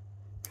う。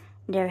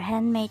They're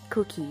handmade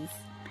cookies.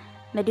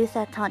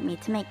 Medusa taught me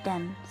to make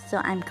them, so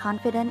I'm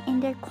confident in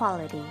their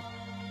quality.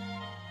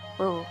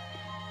 Oh,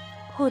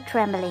 who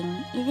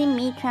trembling? Is it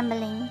me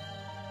trembling?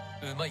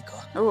 うまい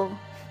か? Oh,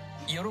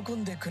 喜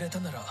んでくれた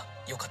なら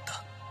よかっ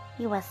た。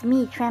it was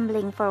me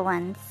trembling for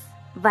once,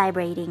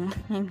 vibrating.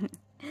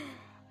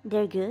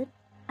 They're good.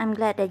 I'm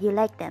glad that you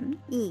like them.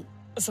 いい。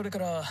それか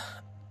ら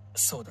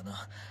そうだ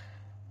な。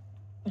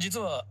実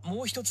は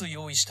もう一つ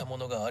用意したも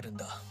のがあるん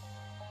だ。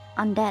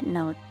On that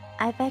note,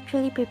 I've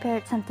actually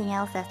prepared something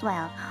else as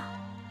well.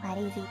 What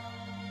is it?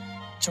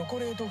 チョコ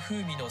レート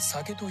風味の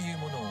酒という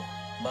ものを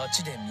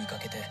街で見か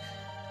けて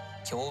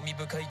興味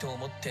深いと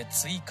思って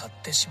つい買っ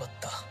てしまっ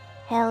た。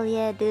Hell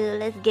yeah, dude,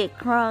 let's get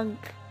crunk.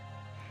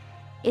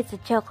 It's a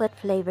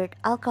chocolate-flavored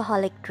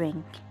alcoholic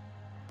drink.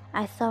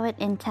 I saw it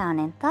in town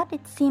and thought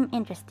it seemed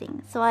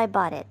interesting, so I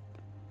bought it.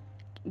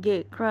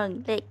 Get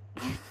crunk, like...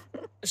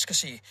 しか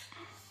し、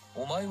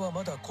お前は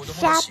まだ子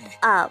供だし。 Shut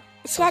up!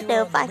 Shut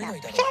the fuck up! Shut up!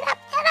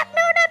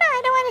 No,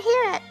 I don't want to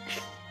hear it!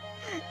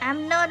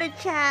 I'm not a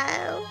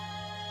child.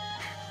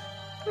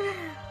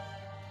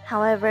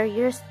 However,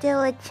 you're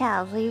still a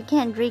child, so you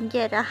can't drink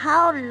yet.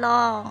 How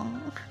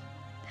long?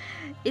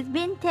 It's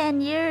been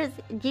 10 years.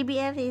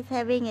 GBF is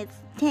having its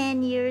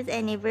 10 years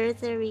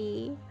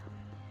anniversary.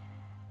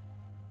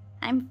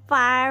 I'm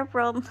far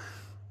from...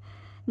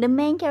 The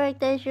main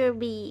character should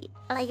be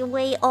like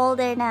way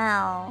older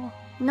now.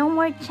 No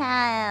more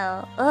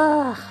child.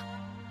 Ugh.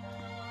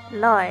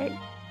 Lord.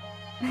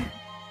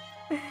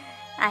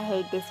 I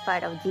hate this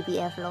part of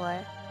GBF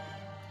lore.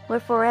 We're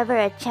forever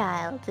a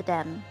child to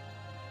them.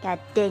 God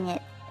dang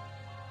it.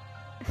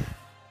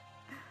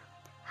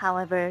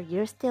 However,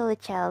 you're still a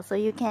child, so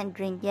you can't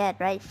drink yet,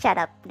 right? Shut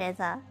up,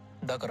 Nessa.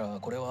 だから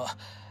これは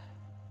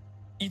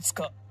いつ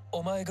か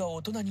お前が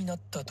大人になっ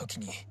た時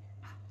に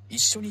一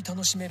緒に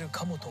楽しめる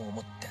かもと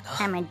思ってな。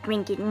I'ma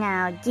drink it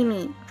now.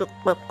 Gimme.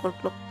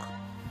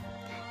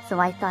 So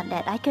I thought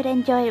that I could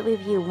enjoy it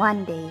with you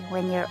one day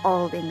when you're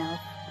old enough.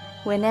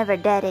 Whenever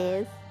that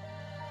is.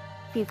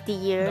 50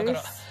 years. だか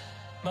ら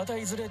また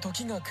いずれ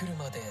時が来る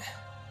まで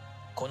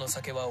この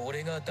酒は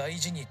俺が大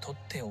事に取っ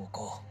てお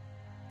こ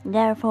う。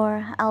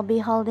Therefore, I'll be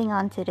holding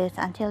on to this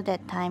until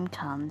that time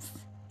comes.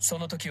 そ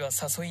の時は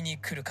誘いに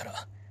来るか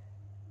ら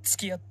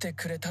付き合って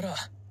くれたら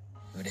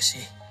嬉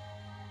しい。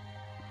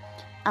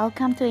I'll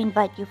come to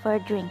invite you for a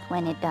drink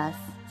when it does,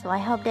 so I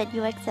hope that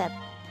you accept.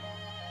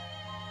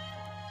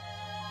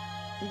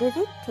 Does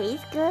it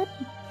taste good?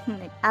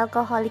 Like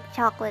alcoholic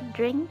chocolate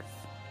drinks?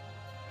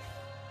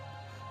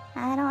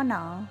 I don't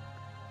know.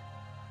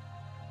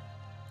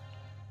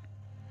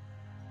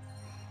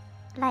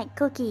 Like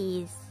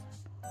cookies.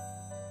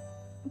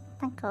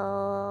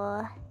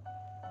 Taco.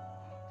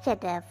 Shut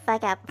the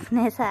fuck up,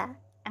 Nessa.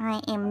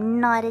 I am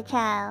not a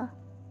child.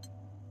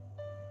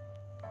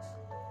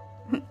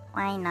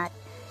 Why not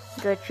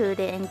go through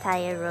the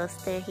entire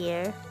roster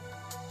here?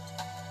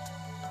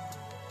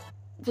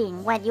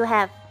 Jing, what you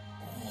have?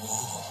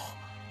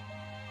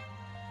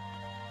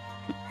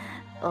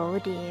 Oh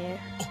dear.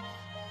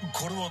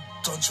 これは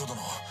団長殿。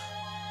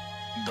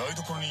台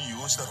所に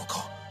用事だろう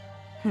か。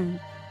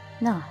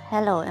No,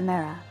 hello,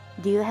 Amara.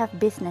 Do you have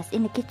business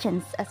in the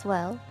kitchens as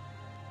well?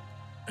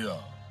 いや、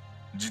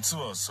実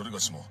はそれが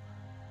しも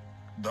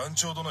団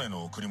長殿へ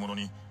の贈り物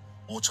に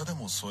お茶で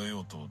も添え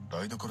ようと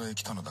台所へ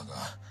来たのだ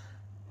が。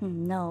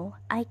No,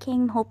 I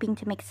came hoping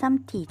to make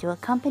some tea to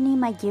accompany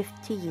my gift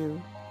to you.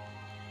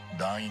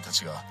 団員た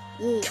ちが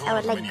Yeah,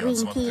 I would like green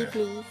tea,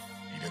 please.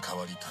 入れ替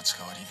わり立ち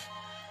替わ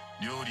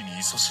り料理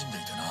に勤しんで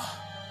いてな。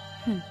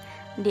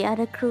The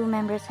other crew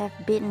members have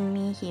beaten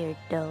me here,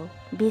 though.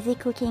 Busy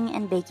cooking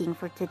and baking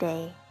for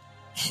today.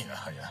 いや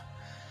はや、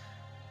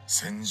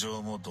戦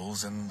場も同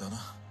然だな。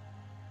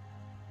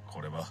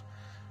これは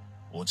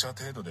お茶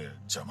程度で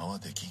邪魔は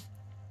できん。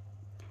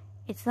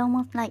 It's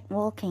almost like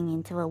walking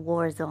into a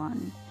war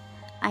zone.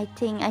 I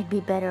think I'd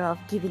be better off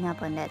giving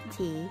up on that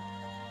tea.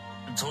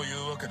 と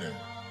いうわけで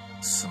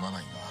すまな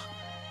いが、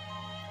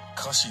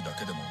菓子だ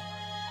けでも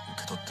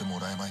受け取っても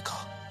らえまい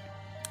か。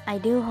 I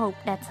do hope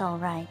that's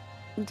alright.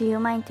 Do you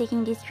mind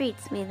taking these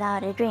treats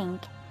without a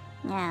drink?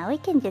 Yeah, we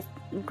can just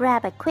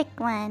grab a quick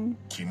one.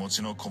 気持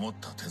ちのこもっ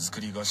た手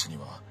作り菓子に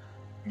は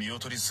見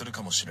劣りする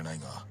かもしれない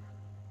が、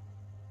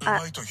う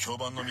まいと評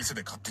判の店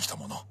で買ってきた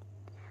もの。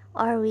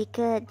 Or we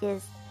could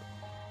just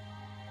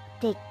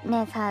take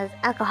Nessa's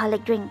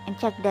alcoholic drink and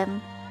check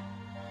them.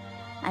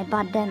 I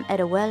bought them at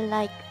a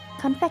well-liked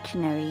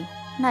confectionery.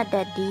 Not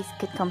that these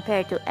could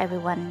compare to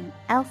everyone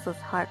else's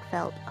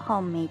heartfelt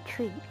homemade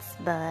treats,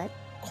 but...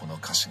 この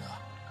菓子が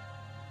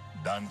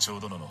団長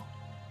殿の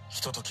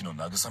ひとときの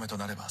慰めと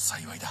なれば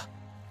幸いだ。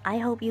 I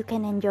hope you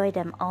can enjoy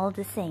them all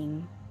the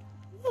same.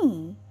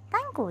 Hey,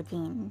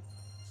 Tanko-jin.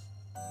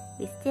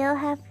 We still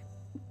have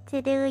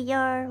to do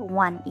your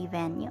one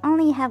event. You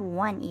only have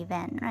one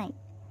event, right?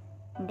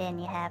 And then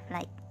you have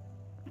like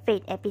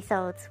Fate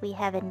episodes we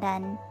haven't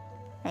done.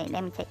 Wait,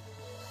 let me check.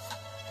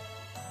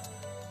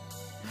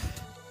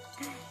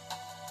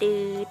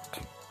 Dude.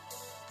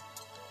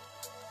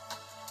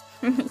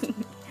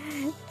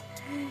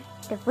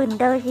 The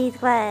Fundoshi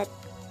Squad.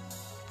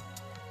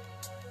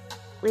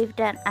 We've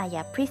done,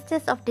 yeah,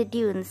 Priestess of the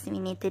Dunes we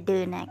need to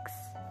do next.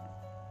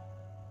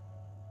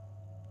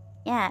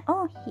 Yeah,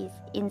 oh, he's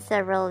in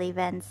several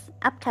events,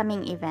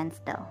 upcoming events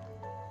though.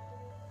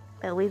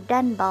 But we've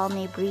done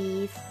Balmy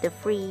Breeze, The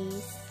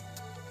Freeze.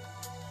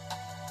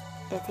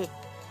 That's it.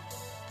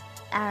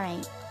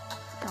 Alright,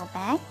 go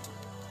back.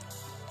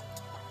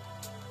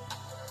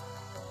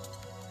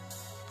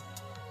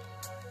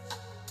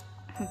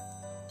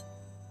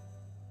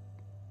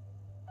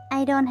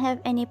 I don't have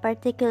any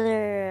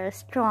particular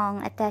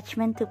strong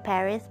attachment to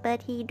Paris,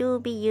 but he do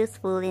be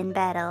useful in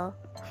battle.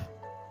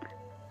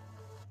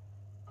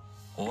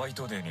 ホワイ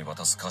トデーに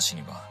渡す菓子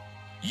には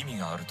意味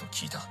があると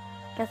聞いた。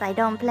 Because I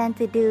don't plan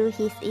to do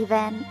his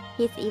event.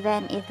 His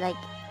event is like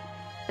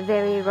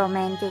very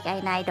romantic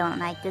and I don't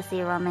like to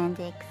see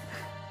romantics.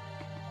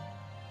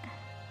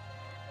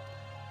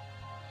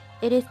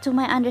 It is to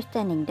my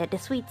understanding that the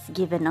sweets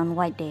given on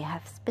White Day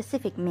have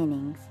specific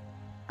meanings.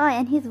 Oh,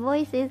 and his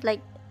voice is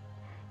like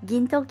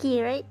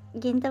Gintoki, right?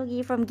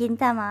 Gintoki from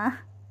Gintama.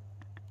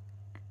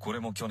 これ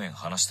も去年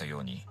話したよ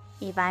うに、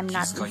 If I'm 気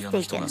not 遣い屋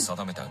の人 mistaken. が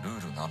定めたル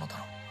ールなのだ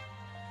ろ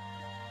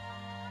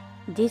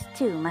う。 These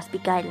too must be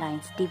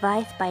guidelines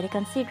devised by the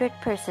considerate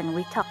person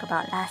we talked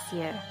about last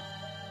year.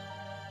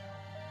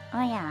 Oh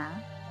yeah.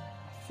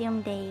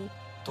 Assume they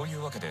とい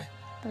うわけで、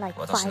 like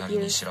私な 5り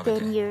に years, 調べ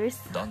て 10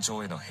 years. 団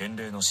長への返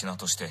礼の品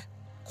として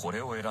こ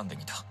れを選んで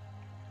みた。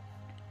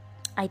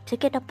 I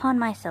took it upon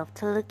myself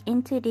to look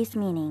into these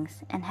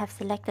meanings and have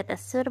selected a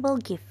suitable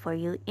gift for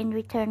you in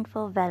return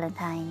for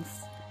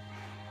Valentine's.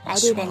 I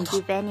didn't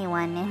give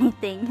anyone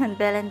anything on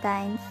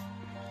Valentine's.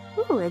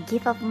 Ooh, a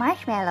gift of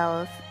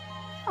marshmallows.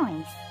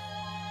 Nice.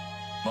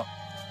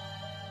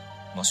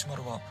 マシュマ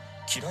ロは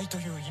嫌いと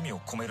いう意味を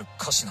込める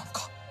歌詞なの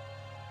か。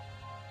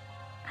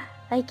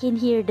 I can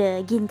hear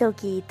the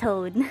Gintoki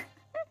tone.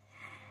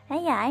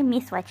 Yeah, I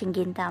miss watching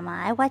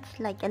Gintama. I watched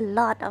like a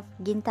lot of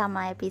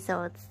Gintama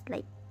episodes.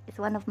 Like, it's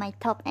one of my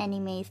top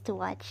animes to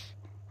watch.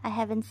 I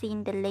haven't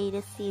seen the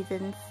latest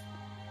seasons.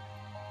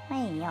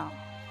 Hey, yo.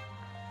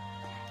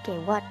 Okay,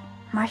 what?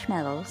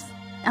 Marshmallows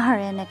are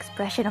an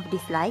expression of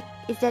dislike?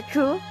 Is that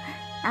true?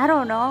 I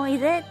don't know,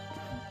 is it?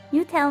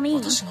 You tell me.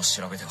 私の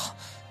調べでは、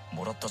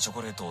もらったチョ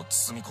コレートを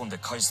包み込んで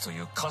返すとい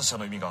う感謝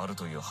の意味がある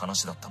という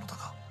話だったのだ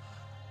が。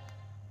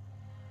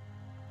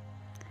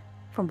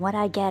 From what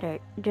I gathered,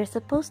 they're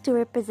supposed to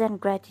represent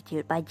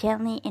gratitude by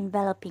gently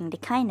enveloping the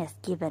kindness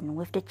given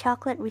with the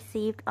chocolate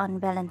received on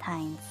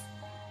Valentine's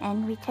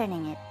and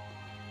returning it.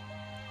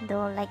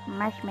 Though like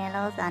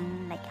marshmallows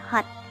on like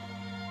hot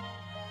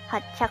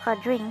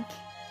chocolate drink.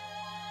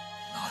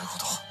 なるほ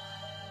ど。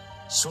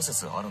諸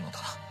説あるのだ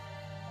な。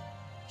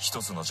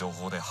一つの情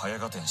報で早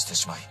合点して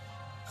しまい、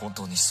本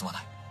当にすまな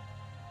い。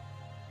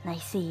 I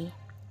see.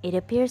 It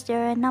appears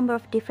there are a number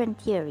of different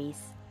theories.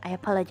 I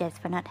apologize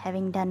for not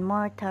having done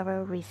more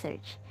thorough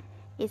research.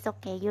 It's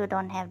okay, you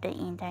don't have the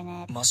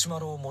internet. マシュマ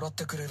ロをもらっ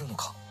てくれるの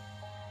か。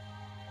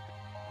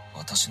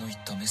私の言っ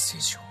たメッセー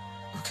ジを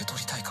受け取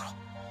りたいから。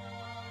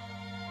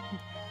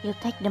 You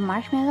take the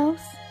marshmallows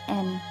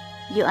and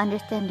you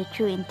understand the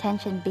true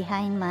intention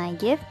behind my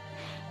gift?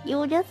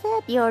 You just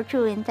said your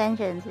true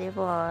intentions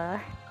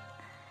before.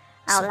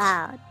 Out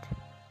loud.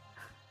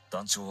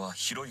 団長は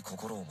広い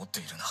心を持って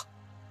いるな。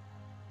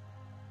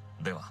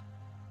では、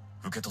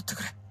受け取って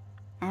くれ。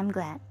 I'm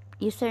glad.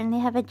 You certainly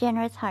have a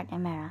generous heart,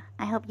 Amara.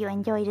 I hope you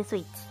enjoy the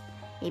sweets.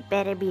 It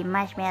better be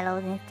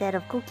marshmallows instead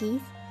of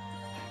cookies.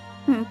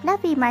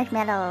 Fluffy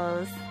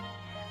marshmallows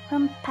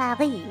from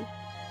Paris.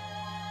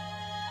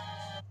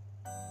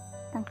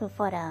 Thank you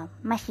for the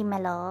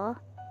marshmallow.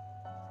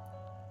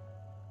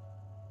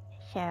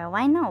 Sure,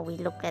 why not we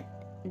look at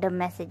the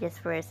messages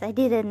first? I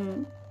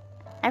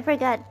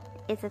forgot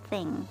It's a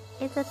thing.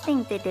 It's a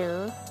thing to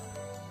do.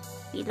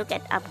 We look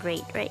at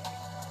upgrade, right?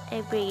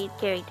 Upgrade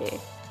character.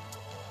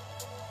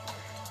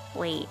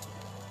 Wait.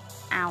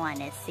 I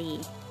wanna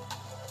see.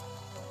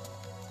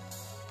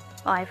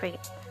 Oh, I forget.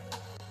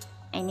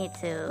 I need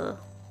to...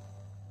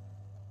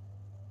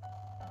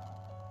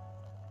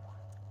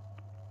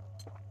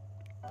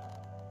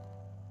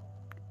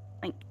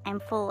 Wait, I'm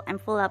full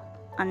up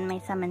on my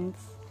summons.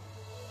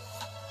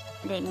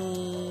 Let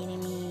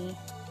me...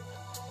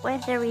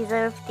 Where's the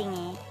reserve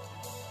thingy?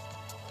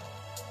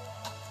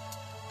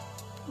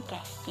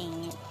 Gosh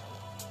dang it.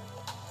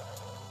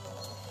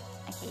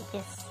 Okay,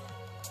 just...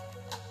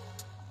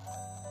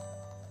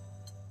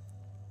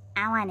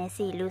 I wanna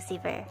see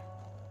Lucifer.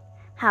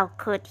 How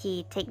could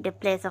he take the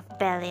place of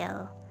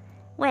Belial?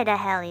 Where the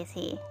hell is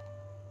he?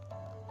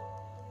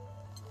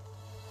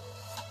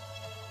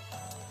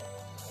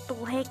 The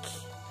heck?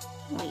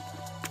 Wait.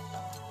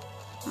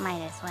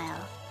 Might as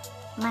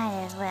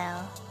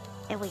well.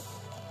 Hey, wait.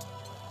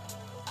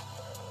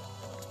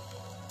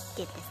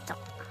 Get this dog.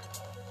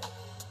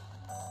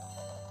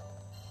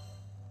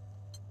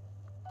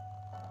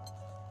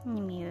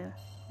 Let me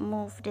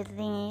move the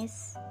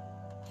thingies.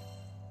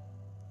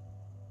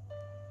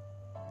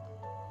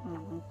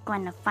 I'm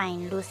gonna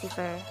find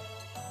Lucifer.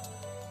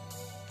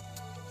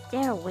 Is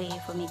there a way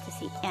for me to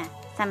see? Yeah,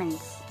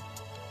 summons.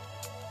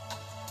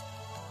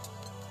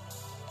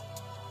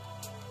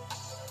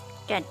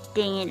 God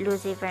dang it,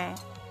 Lucifer.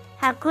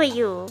 How could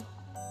you?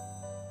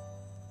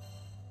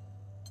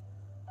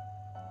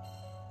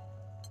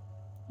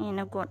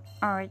 And I've got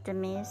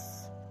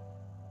Artemis.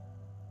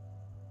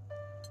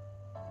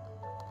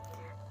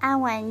 I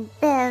want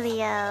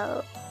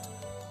Belial.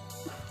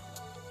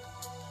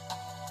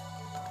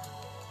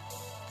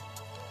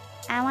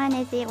 I want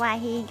to see why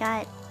he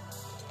got...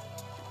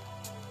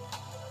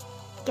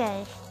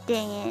 Gosh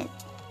dang it.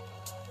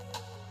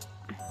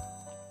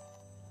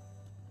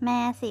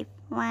 Massive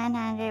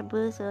 100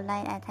 boost to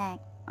light attack.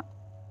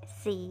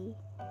 C.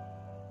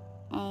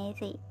 I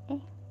see.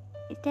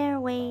 Is there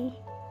a way?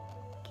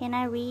 Can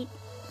I read?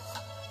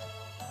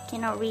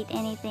 Cannot read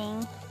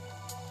anything.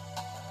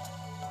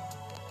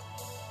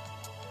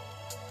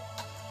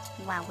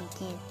 Wow, we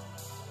can.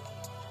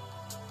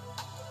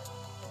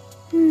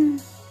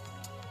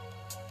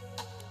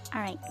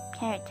 Alright,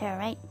 character,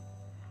 right?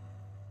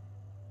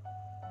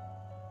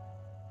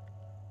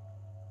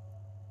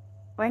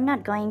 We're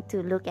not going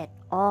to look at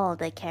all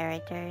the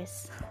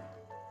characters.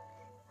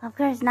 Of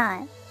course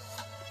not.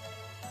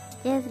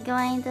 Just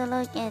going to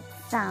look at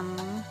some.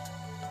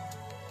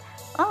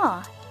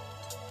 Oh!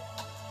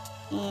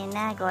 And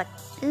I got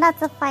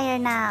lots of fire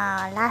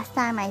now. Last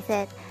time I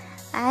said,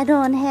 I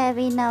don't have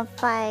enough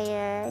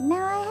fire.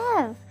 Now I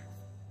have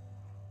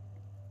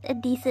a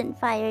decent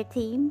fire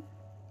team.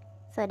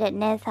 So that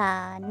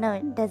Nessa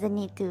doesn't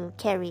need to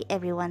carry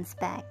everyone's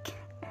back.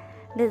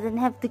 Doesn't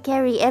have to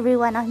carry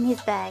everyone on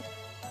his back.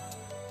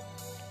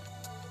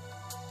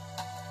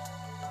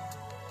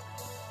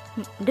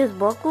 Does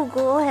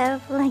Bokugo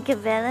have like a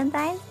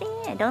Valentine's thing?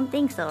 I don't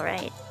think so,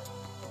 right?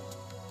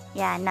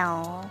 Yeah,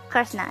 no, of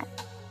course not.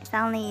 It's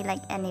only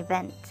like an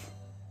event.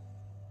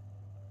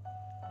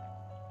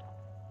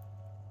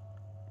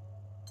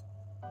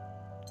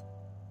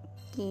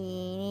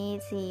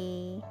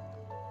 Easy.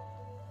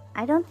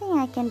 I don't think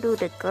I can do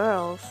the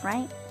girls,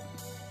 right?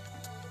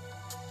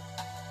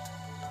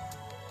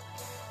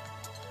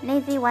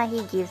 Let's see what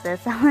he gives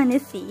us. I wanna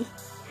see.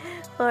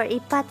 For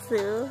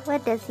Ipatsu,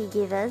 what does he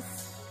give us?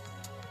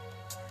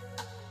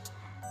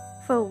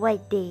 For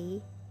White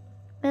Day,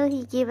 will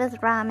he give us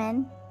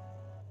ramen?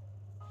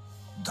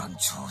 団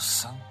長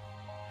さん、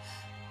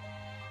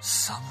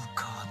寒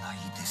かな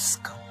いです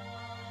か？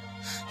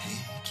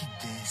平気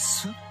で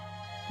す。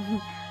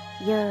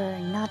You're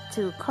not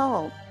too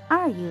cold,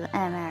 are you,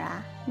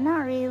 Amara?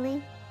 Not really.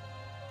 い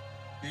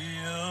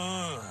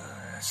や、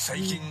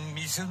最近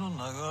店の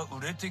名が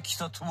売れてき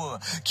たとは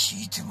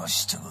聞いてま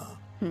したが。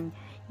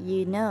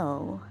You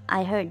know,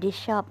 I heard this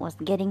shop was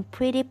getting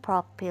pretty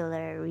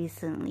popular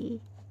recently.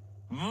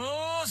 ま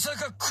さ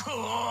かこ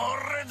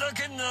れだ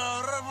け並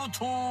ぶ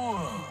と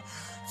は。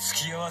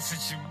付き合わせ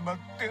ちまっ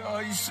て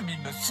愛すみ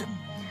ません。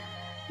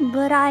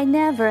But I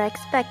never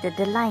expected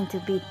the line to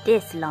be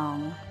this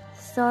long.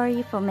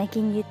 Sorry for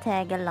making you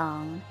tag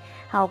along.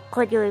 How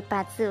could you,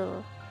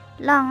 Ipatsu?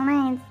 Long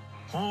lines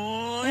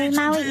is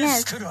my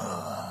weakness.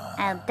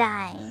 I'll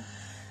die.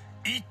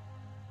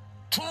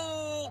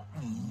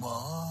 ま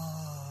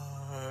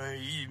あ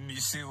いい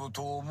店を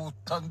と思っ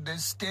たんで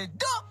すけ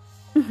ど。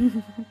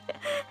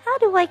How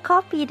do I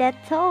copy that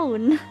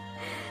tone?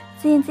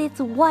 Since it's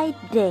White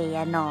Day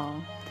and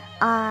all,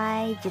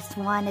 I just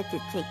wanted to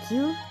take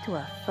you to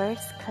a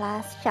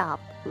first-class shop.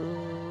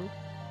 Ooh.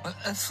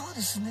 そう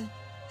ですね。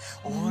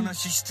お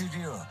話しして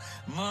りゃ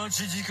待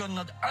ち時間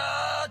なんて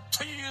あっ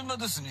という間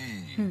ですね。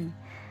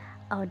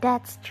Oh,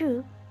 that's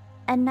true.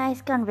 A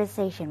nice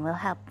conversation will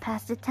help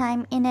pass the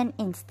time in an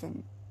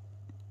instant.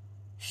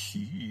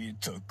 冷え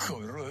た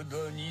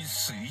体に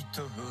すい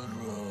た腹。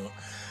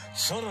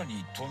さら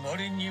に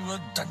隣には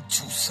団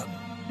長さん。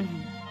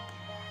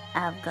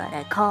I've got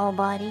a cold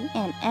body,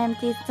 an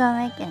empty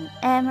stomach, and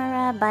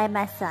Amara by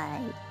my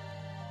side.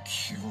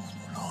 今日の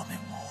ラーメン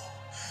も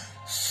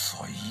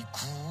最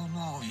高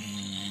の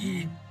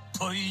一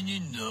杯に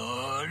な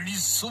り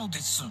そうで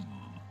す。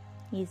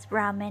 Is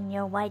ramen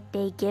your white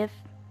day gift?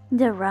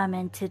 The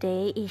ramen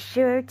today is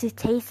sure to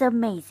taste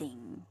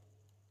amazing.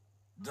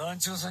 団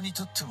長さんに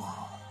とっても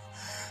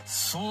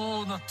そ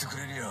うなってく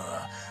れり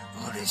ゃ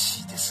嬉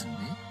しいですね。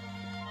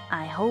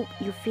 I hope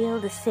you feel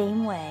the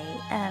same way,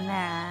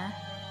 Amara.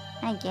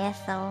 I guess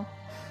so.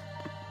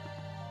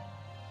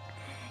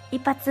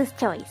 一発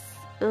choice.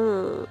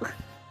 Ooh.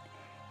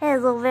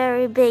 There's a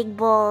very big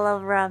bowl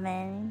of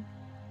ramen.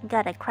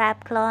 Got a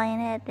crab claw in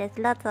it. There's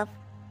lots of...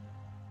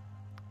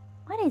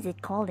 What is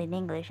it called in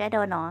English? I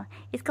don't know.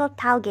 It's called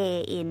tauge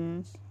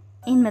in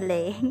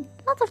Malay.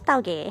 Lots of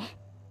tauge.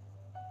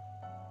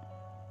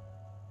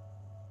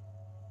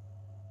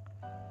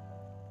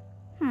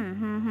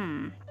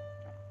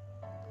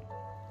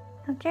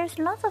 There's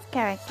lots of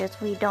characters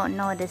we don't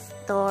know the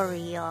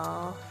story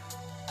of.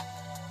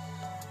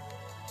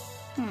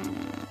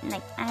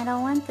 Like, I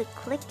don't want to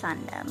click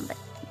on them, but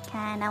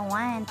kinda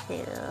want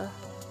to.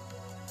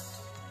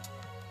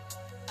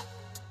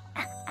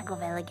 I go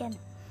well again.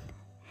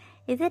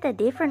 Is it a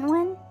different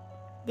one?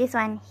 This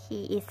one,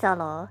 he is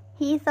solo.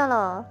 He is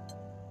solo.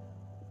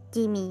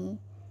 Gimme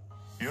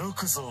your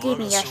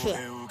shit.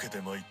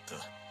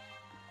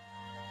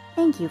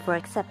 Thank you for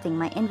accepting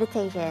my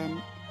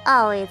invitation.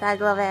 Always,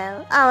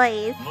 Glowo.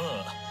 Always. ま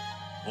あ、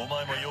お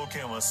前も要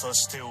件は察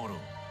しておろ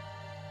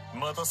う。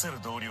待たせる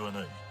道理は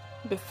ない。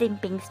 The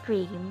simping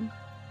stream.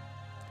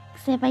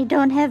 Except I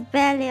don't have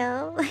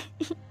value.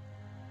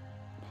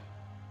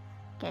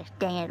 Gosh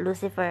dang it,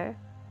 Lucifer.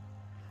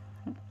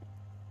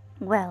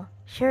 Well,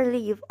 surely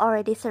you've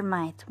already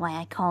surmised why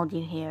I called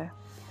you here.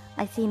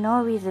 I see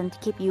no reason to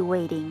keep you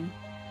waiting.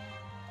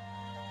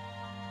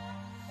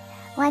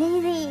 What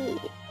is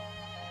it?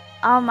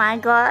 Oh my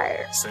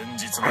god. 先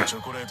日のチ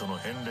ョコレートの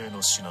返礼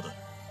の品だ。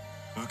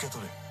受け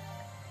取れ。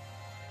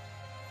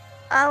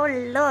 Oh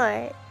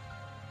lord.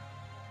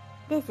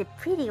 This is a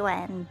pretty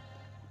one.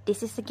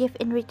 This is a gift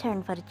in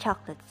return for the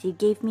chocolates you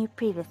gave me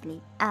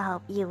previously. I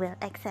hope you will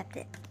accept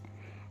it.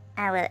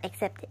 I will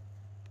accept it.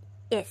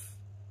 Yes.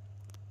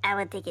 I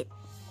will take it.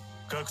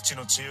 各地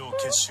の知恵を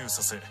結集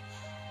させ、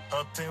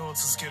発展を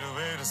続けるウ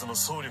ェールズの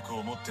総力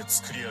を持って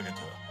作り上げた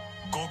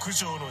極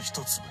上の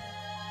一粒。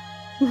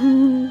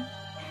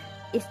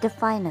 It's the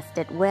finest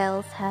that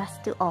Wales has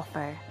to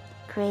offer.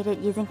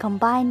 Created using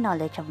combined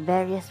knowledge of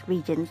various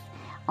regions.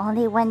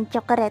 Only one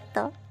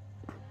chocoretto.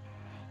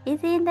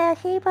 It's in the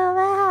shape of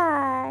a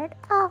heart.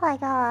 Oh my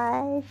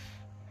gosh.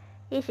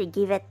 You should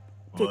give it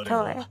to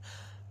Thor.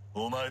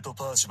 お前と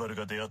パーシバル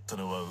が出会った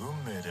のは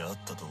運命であっ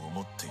たと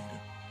思っている。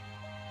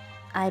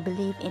 I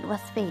believe it was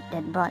fate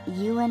that brought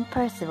you and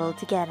Percival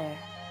together.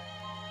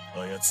 あ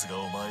やつが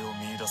お前を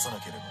見出さ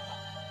なけれ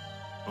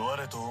ば、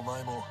我とお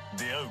前も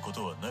出会うこ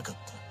とはなかっ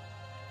た。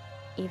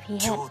 If he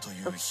今 had... 日と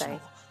いう日も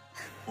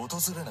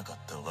訪れなかっ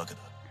たわけだ。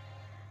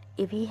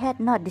 If he had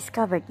not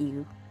discovered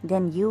you,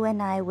 then you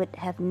and I would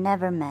have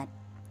never met,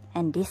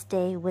 and this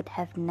day would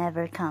have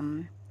never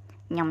come.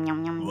 Nyum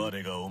nyum nyum.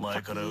 我がお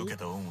前から受け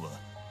た恩は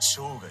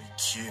生涯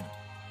消えぬ。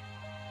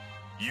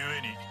故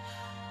に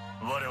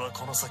我は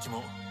この先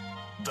も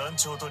団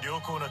長と良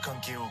好な関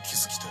係を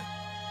築きたい。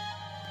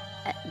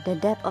 The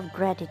debt of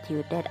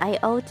gratitude that I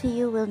owe to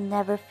you will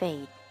never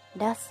fade.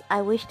 Thus,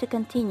 I wish to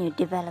continue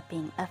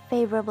developing a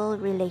favorable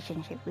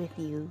relationship with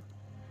you.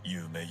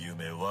 夢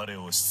夢我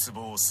を失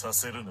望さ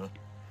せるな。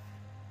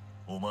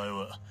お前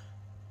は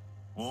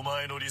お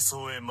前の理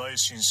想へ邁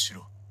進し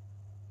ろ。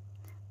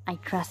 I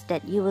trust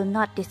that you will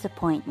not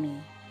disappoint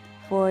me.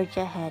 Forge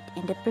ahead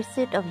in the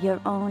pursuit of your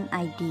own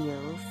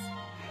ideals.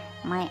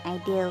 My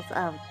ideals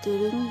of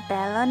giving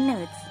Belle on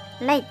nuts,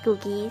 light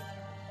cookies.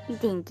 You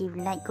didn't give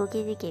light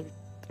cookies, you gave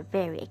a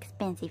very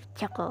expensive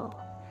choco.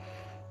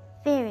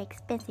 Very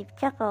expensive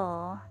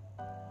choco.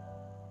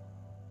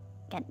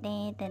 Got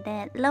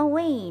that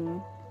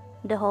Halloween.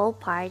 The whole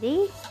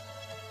party?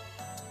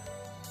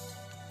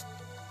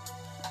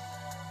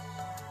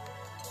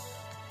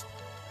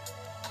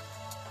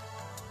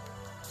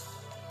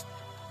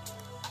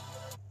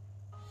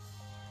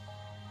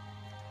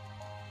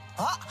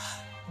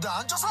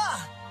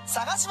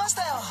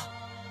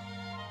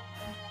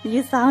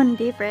 You sound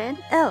different.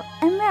 Oh,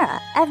 Amara,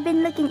 I've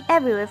been looking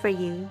everywhere for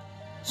you.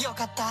 よ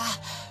かった。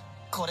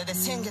これで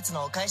先月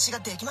のお返しが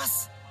できま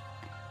す。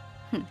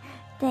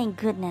 Thank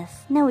goodness.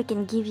 Now we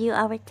can give you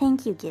our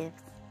thank you gifts.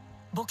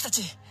 僕た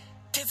ち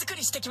手作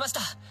りしてきまし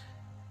た。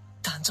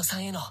団長さ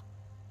んへの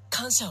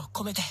感謝を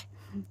込めて。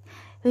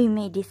 We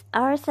made this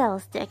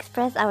ourselves to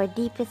express our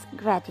deepest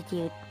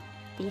gratitude.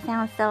 These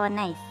sound so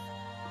nice.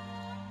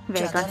 キ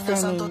Very ャタリナ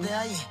さんと concerning. 出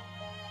会い、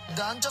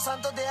団長さ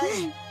んと出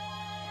会い、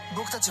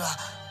僕たちは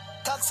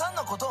たくさん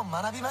のことを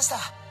学びました。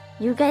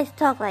 You guys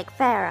talk like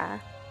Farah.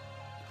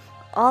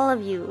 All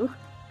of you.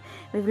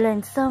 We've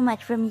learned so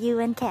much from you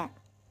and Kat.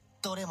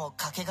 どれも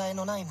かけがえ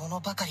のないも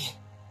のばかり。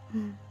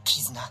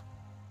絆、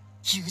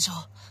友情、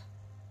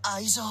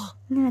愛情。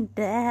 What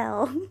the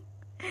hell?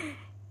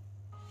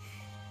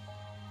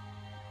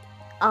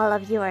 All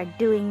of you are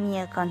doing me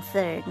a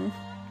concern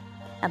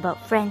about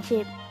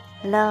friendship,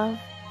 love,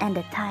 and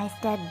the ties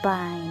that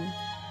bind.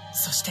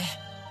 そして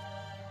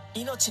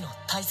命の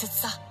大切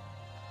さ。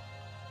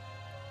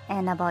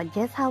 And about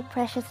just how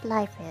precious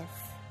life is.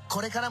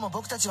 これからも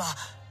僕たちは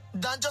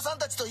団長さん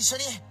たちと一緒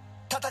に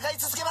戦い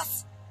続けま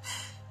す。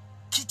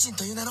キッチン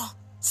という名の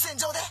戦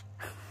場で。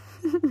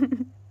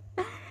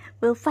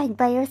 We'll fight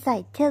by your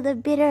side till the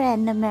bitter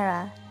end,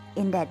 Amira,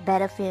 in that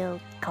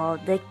battlefield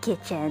called the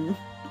kitchen.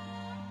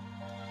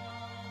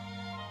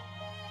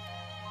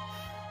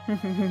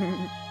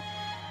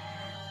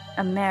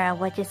 Amira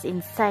watches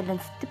in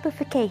silent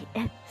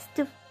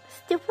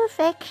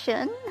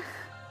stupefaction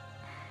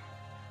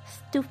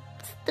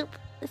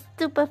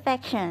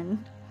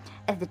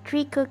as the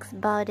three cooks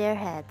bow their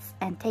heads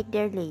and take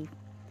their leave.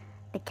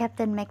 The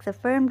captain makes a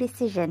firm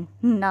decision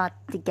not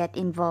to get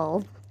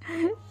involved.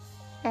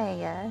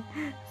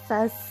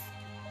 Sus.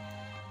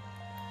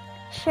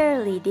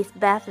 Surely this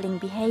baffling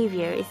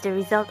behavior is the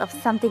result of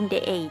something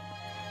they ate.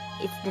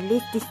 It's the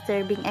least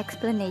disturbing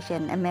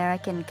explanation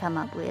Amira can come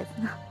up with.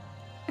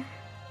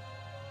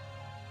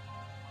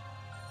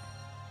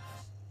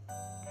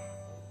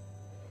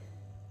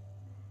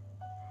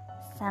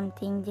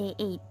 Something they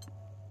ate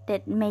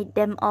that made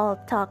them all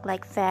talk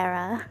like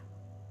Farah.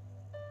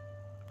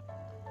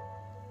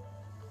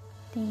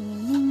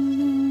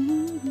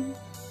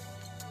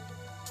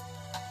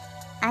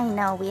 I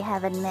know we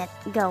haven't met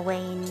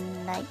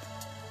Gawain like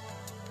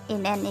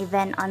in an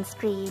event on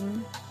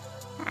stream.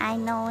 I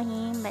know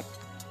him, but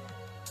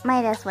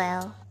might as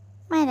well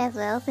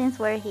since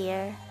we're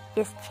here,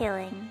 just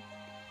chilling.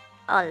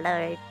 Oh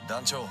Lord.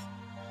 団長、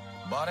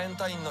バレン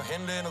タインの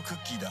返礼のク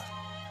ッキーだ。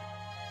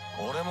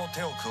俺も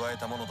手を加え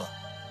たものだ。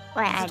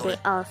 Why are they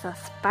also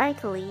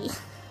sparkly?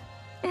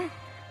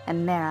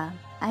 Amira,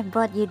 I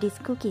brought you these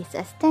cookies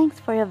as thanks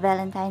for your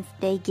Valentine's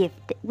Day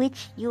gift,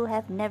 which you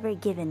have never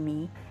given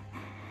me.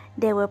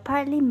 They were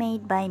partly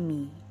made by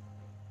me.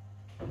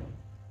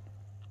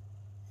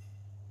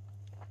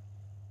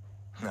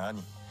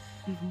 何？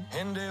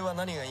返礼は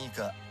何がいい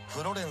か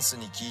フロレンス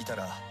に聞いた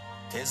ら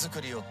手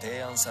作りを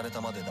提案された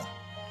までだ。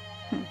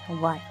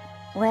What?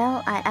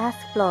 Well, I asked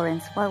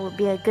Florence what would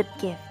be a good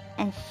gift,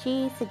 and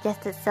she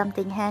suggested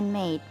something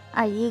handmade.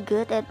 Are you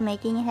good at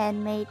making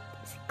handmade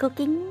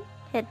cooking?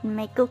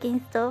 Handmade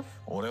cooking stuff?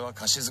 俺は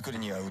菓子作り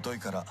には疎い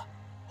から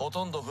ほ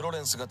とんどフロレ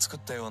ンスが作っ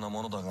たような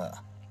ものだ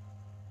が。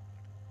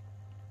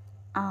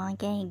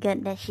Okay,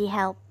 good that she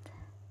helped.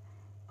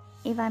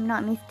 If I'm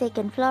not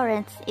mistaken,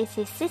 Florence is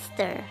his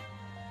sister.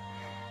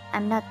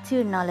 I'm not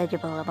too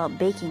knowledgeable about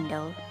baking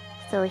though,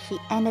 so she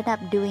ended up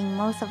doing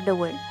most of the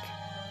work.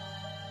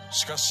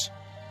 しかし、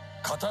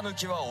型抜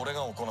きは俺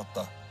が行っ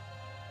た。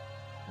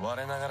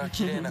我ながら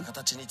綺麗な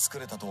形に作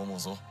れたと思う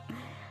ぞ。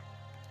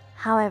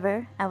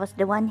However, I was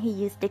the one who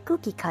used the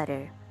cookie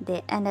cutter.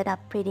 They ended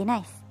up pretty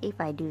nice,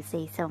 if I do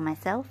say so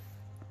myself.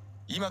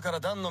 今から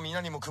団の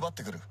皆にも配っ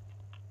てくる。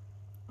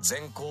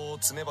善行を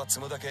積めば積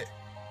むだけ、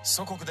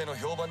祖国での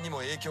評判にも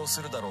影響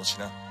するだろうし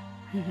な。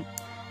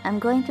I'm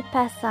going to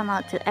pass some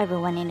out to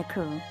everyone in the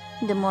crew.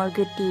 The more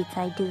good deeds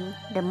I do,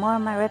 the more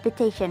my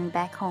reputation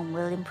back home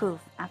will improve,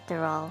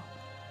 after all.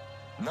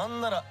 な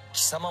んなら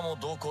貴様も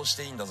同行し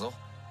ていいんだぞ。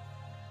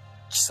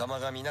貴様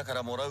が皆か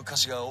らもらう菓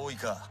子が多い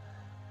か、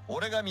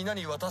俺が皆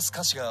に渡す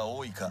菓子が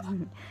多いか、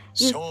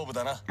勝負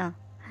だな。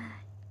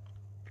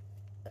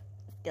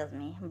Excuse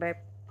me, burp.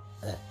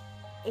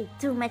 Ate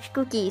too much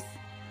cookies.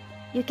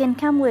 You can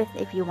come with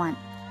if you want.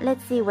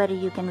 Let's see whether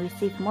you can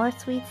receive more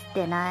sweets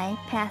than I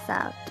pass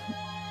out.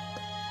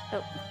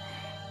 Oh,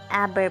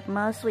 I burp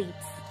more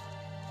sweets.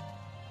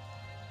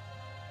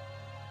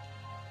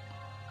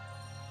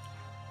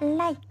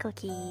 Like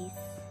cookies.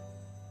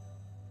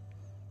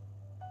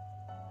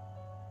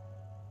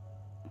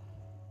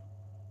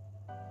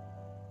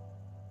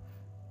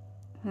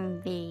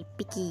 Very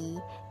picky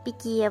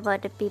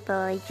about the people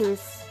I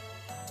choose.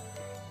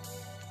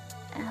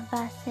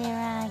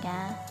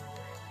 Baseraga.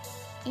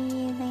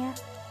 Ilya.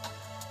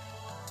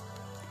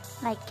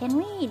 Like, can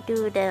we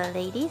do the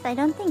ladies? I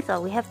don't think so.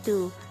 We have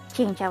to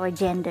change our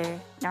gender.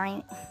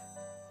 Right?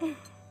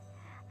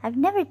 I've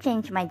never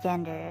changed my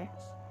gender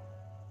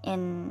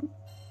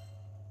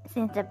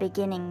since the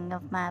beginning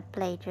of my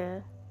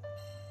playthrough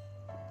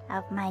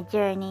of my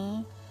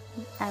journey.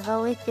 I've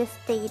always just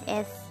stayed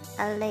as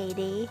a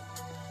lady.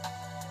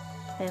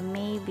 So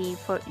maybe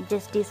for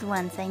just this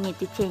once I need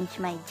to change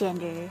my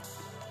gender.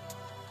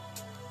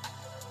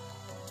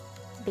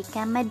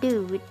 Become a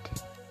dude.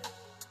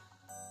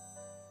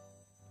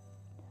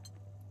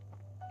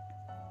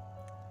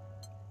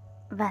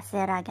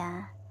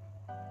 Vaseraga.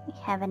 We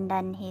haven't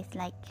done his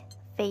like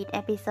fate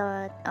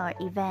episode or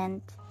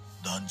event.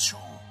 団長、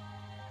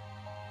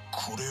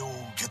これを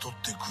受け取っ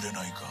てくれ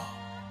ないか。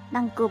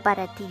 Nangku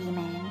para TV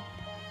man.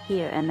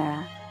 Here,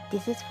 Amira.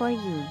 This is for you.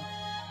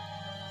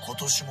 今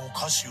年も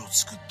菓子を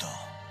作った。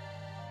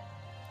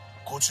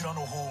こちら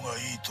の方が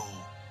いいと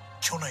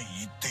去年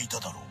言っていた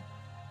だろう。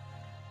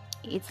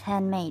 It's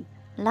handmade.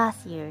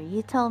 Last year,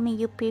 you told me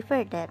you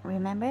preferred that,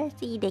 remember?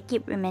 See, they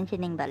keep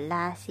mentioning about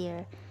last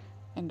year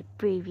and the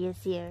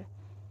previous year.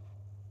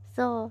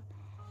 So,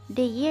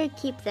 the year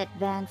keeps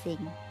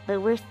advancing,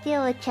 but we're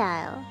still a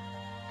child.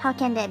 How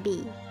can that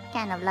be? What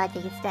kind of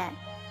logic is that?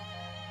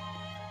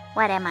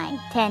 What am I,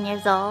 10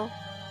 years old?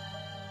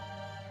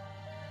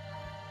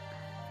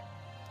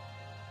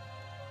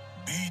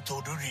 B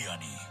とルリア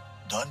に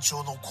団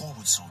長の好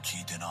物を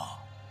聞いてな。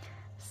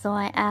So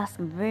I asked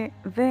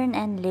Vern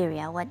and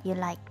Lyria what you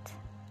liked.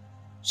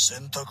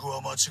 選択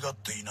は間違っ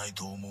ていない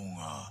と思う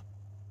が、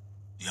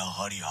や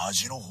はり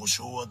味の保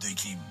証はで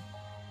きん。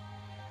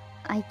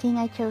I think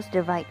I chose the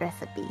right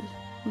recipe,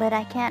 but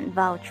I can't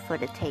vouch for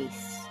the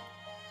taste.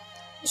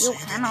 つ You い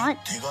でに cannot.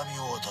 手紙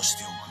を渡し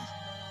ておく。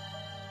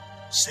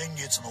先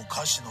月の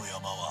菓子の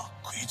山は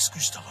食い尽く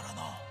したから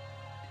な。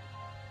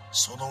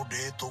その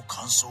礼と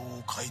感想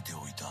を書いて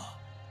おいた。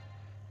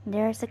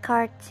There's a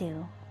card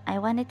too. I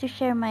wanted to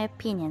share my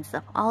opinions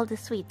of all the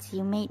sweets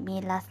you made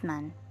me last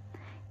month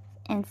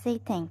and say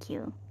thank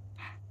you.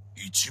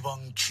 一番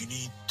気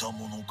に入った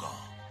ものか。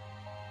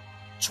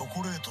チョ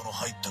コレートの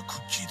入ったク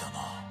ッキーだな。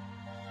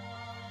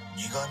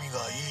苦味がいい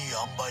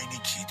塩梅に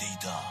効いてい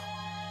た。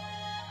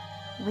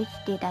Which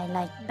did I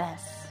like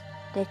best?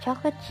 The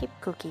chocolate chip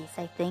cookies,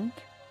 I think.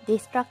 They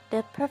struck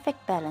the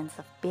perfect balance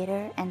of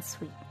bitter and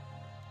sweet.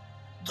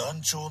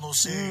 団長の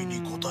誠意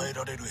に応え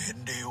られる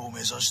返礼を目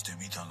指して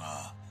みた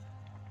が、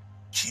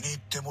気に入っ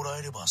てもら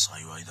えれば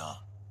幸い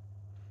だ。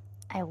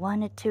I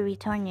wanted to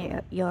return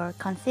your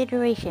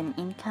consideration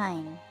in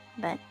kind,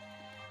 but,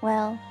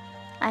 well,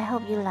 I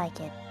hope you like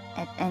it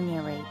at any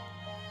rate.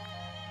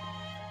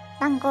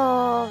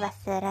 Tango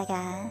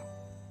basuraga.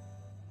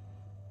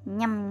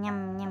 Nyum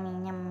nyum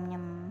nyum nyum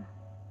nyum.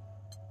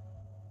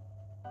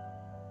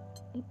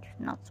 It's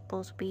not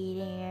supposed to be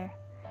there.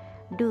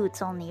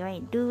 Dudes only,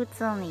 right?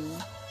 Dudes only.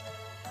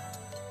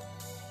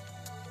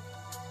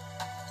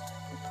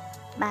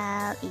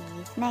 Bao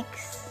is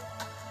next.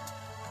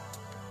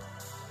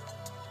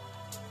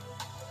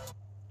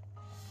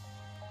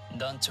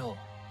 Dancho,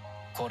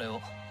 これを。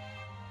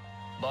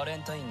バレ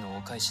ンタインの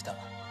お返しだ。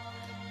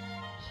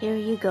Here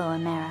you go,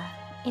 Amara.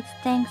 It's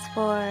thanks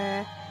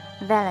for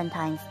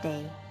Valentine's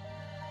Day.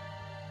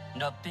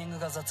 ラッピング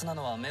が雑な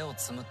のは目を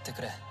つむって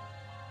くれ。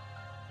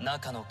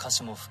中の菓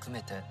子も含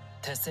めて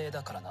手製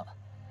だからな。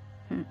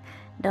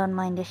Don't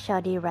mind the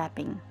shoddy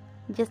wrapping.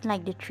 Just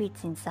like the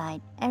treats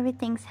inside,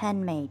 everything's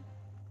handmade.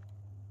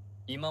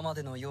 今ま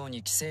でのよう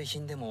に既製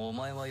品でもお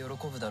前は喜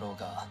ぶだろう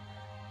が、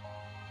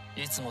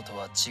いつもと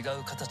は違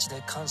う形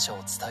で感謝を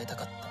伝えた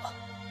かった。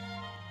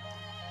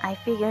I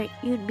figured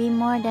you'd be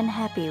more than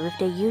happy with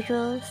the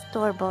usual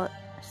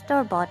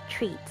store-bought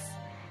treats,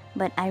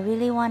 but I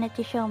really wanted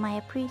to show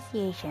my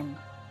appreciation.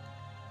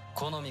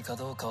 好みか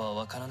どうかは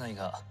わからない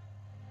が、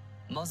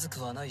まず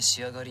くはない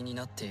仕上がりに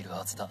なっている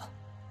はずだ。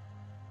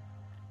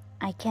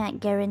I can't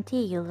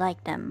guarantee you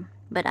like them,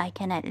 but I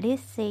can at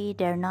least say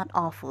they're not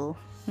awful.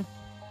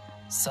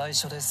 最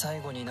初で最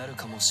後になる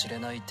かもしれ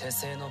ない手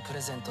製のプレ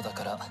ゼントだ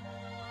から、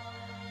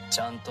ち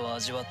ゃんと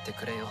味わって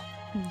くれよ。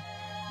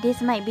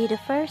This might be the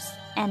first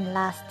and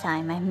last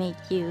time I make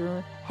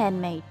you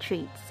handmade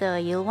treats, so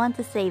you'll want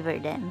to savor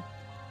them.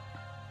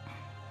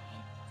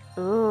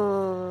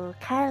 Ooh,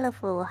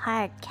 colorful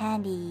heart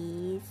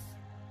candies.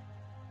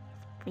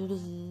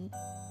 Pretty.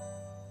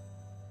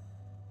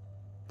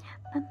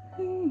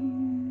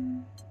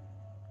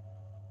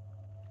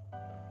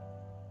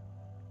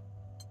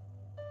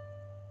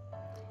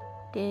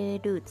 The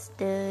dudes.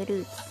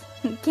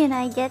 Can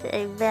I get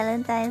a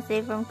Valentine's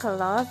Day from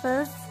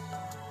Colossus?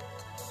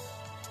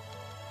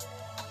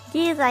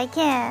 Yes, I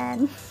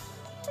can.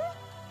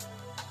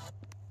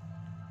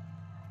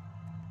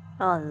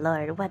 Oh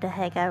Lord, what the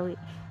heck are we?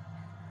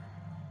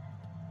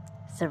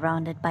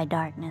 Surrounded by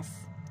darkness,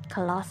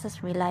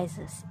 Colossus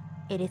realizes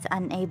it is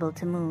unable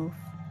to move.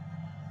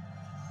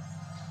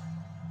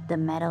 The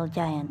metal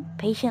giant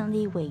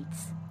patiently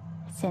waits,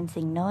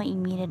 sensing no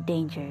immediate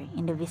danger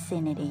in the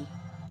vicinity.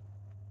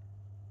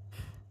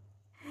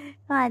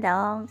 Hi,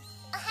 dog.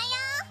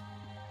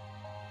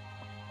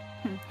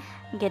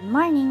 Good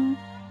morning.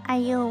 Are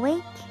you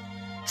awake?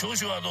 調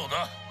子はどう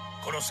だ、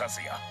コロッサ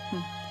スや。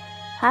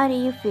How do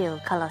you feel,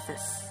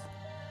 Colossus?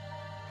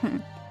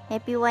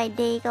 Happy White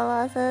Day,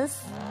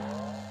 Colossus.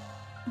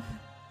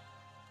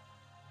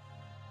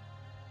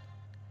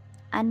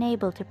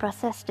 Unable to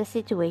process the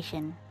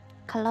situation,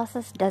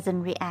 Colossus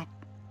doesn't react.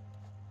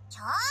 ち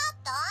ょっ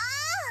と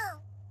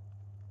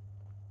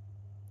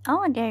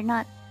Oh, they're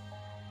not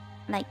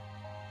like,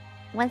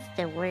 what's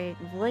the word?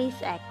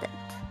 Voice acted.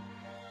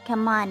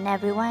 Come on,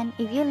 everyone.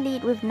 If you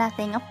lead with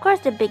nothing, of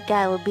course the big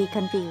guy will be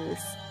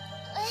confused.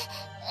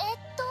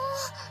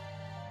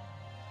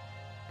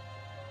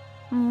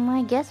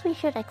 I guess we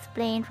should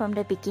explain from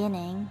the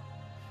beginning.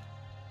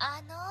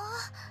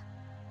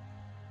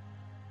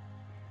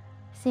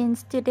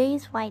 Since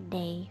today's White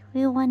Day,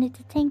 we wanted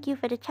to thank you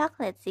for the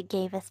chocolates you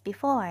gave us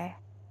before.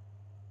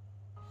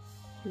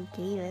 You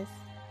gave us?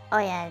 Oh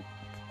yeah.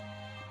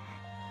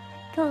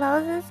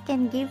 Colossus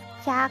can give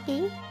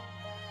Chucky?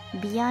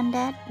 Beyond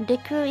that, the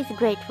crew is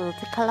grateful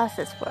to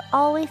Colossus for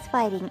always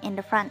fighting in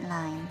the front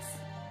lines.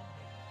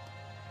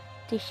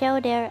 To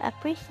show their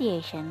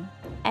appreciation,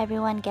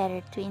 everyone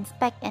gathered to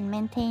inspect and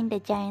maintain the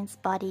giant's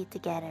body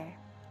together.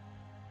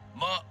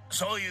 まあ、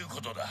そういう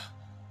ことだ。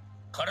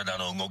体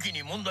の動き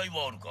に問題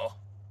はあるか?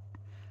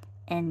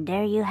 And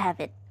there you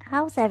have it.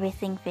 How's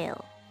everything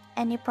feel?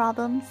 Any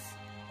problems?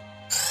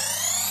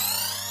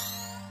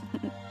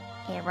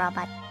 A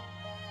robot.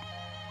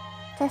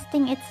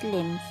 Testing its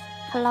limbs,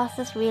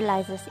 Colossus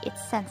realizes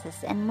its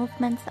senses and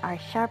movements are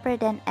sharper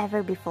than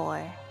ever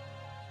before.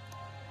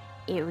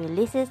 It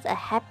releases a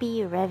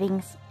happy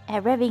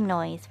revving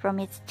noise from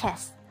its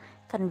chest,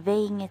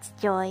 conveying its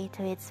joy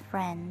to its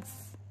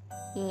friends.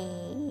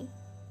 Yay!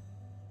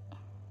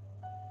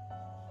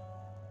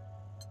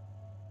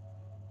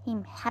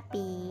 Him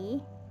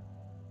happy.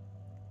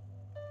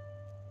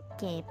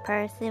 Okay,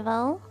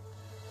 Percival.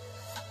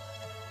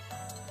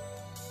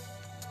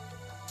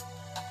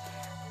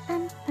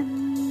 Bum,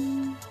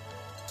 bum.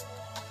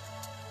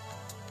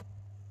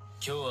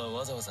 今日は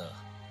わざわざ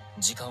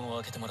時間を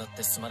空けてもらっ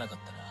てすまなかっ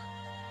たな。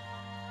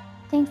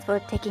Thanks for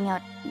taking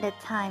out the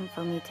time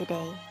for me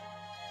today.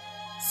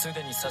 す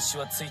でに察し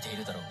はついてい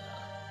るだろうが、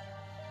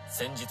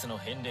先日の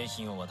返礼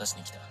品を渡し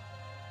に来た。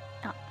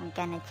Oh, I'm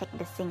gonna check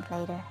the sync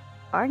later.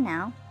 Or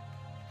now.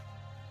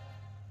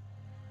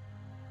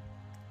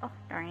 Oh,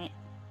 darn it.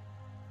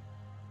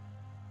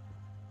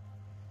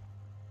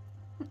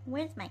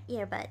 Where's my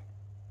earbud?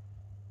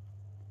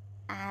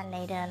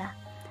 Later lah.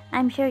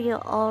 I'm sure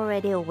you're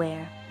already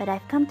aware, but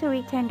I've come to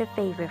return the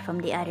favor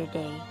from the other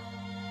day.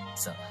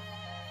 さ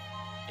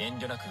あ、遠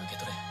慮なく受け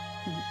取れ。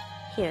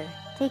Here,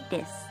 take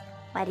this.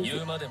 What is 言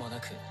う it? までもな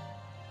く、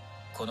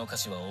この菓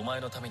子はお前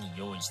のために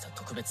用意した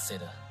特別製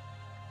だ。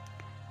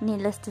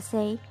Needless to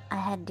say, I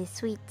had these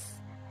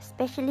sweets,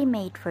 specially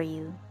made for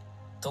you.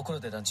 ところ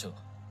で団長、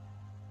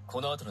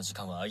この後の時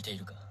間は空いてい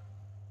るか?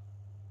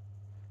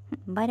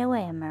 By the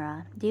way,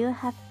 Amara, do you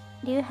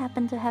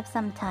happen to have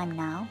some time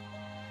now?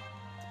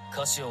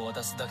 菓子を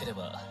渡すだけで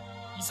は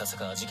いささ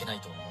か味気ない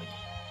と思い、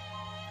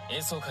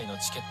演奏会の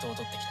チケットを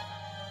取ってきた。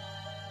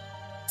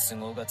都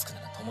合がつく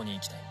なら共に行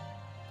きたい。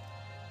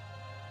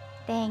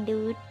Dang,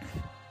 dude.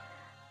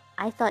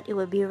 I thought it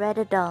would be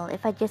rather dull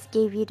if I just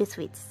gave you the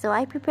sweets, so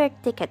I prepared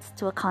tickets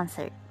to a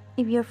concert.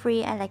 If you're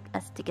free, I'd like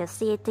us to go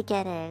see it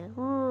together.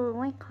 Ooh,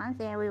 what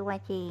concert are we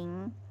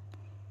watching?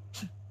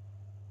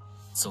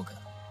 そうか。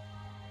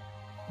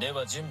で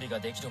は準備が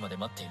できるまで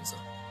待っているぞ。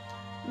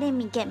Let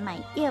me get my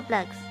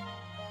earplugs.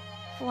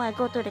 Before I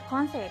go to the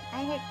concert,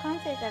 I heard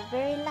concerts are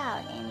very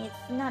loud and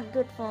it's not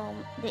good for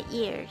the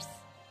ears.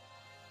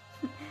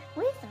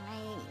 Where's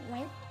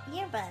my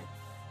earbuds?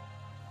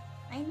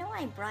 I know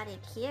I brought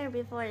it here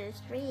before the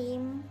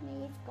stream.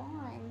 Maybe it's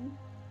gone.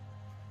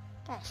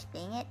 Gosh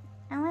dang it.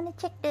 I want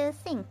to check the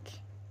sync.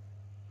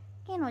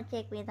 Cannot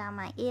check without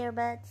my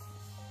earbuds.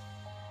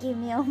 Give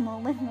me a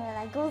moment while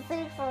I go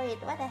search for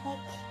it. What the heck?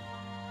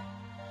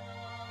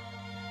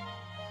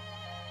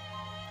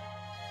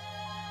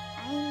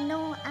 I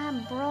know I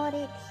brought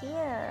it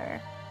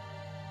here.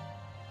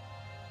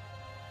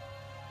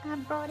 I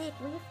brought it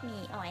with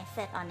me. Oh, I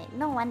sat on it.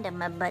 No wonder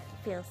my butt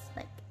feels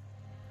like...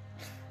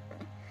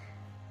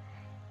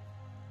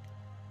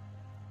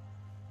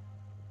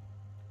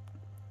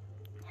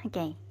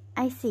 Okay,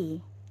 I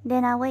see.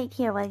 Then I'll wait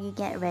here while you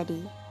get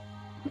ready.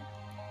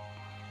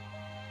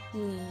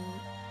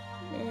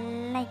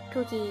 Like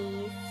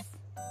cookies.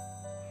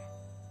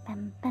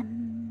 Bum,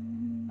 bum.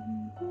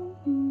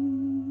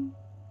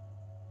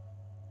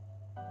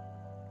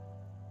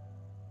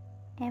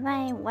 Have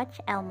I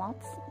watched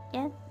Elmots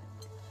yet?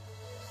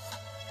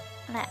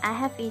 Like I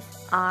have his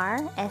R,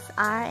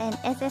 SR, and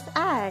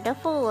SSR, the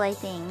full I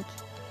think.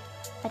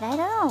 But I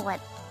don't know what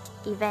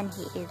event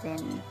he is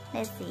in.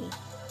 Let's see.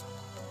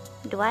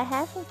 Do I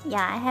have it?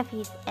 Yeah, I have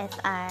his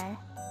SR.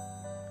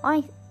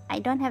 Oh, I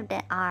don't have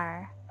the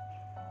R.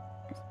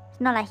 It's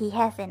not like he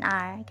has an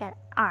R. I got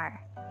R.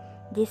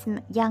 This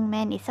young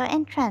man is so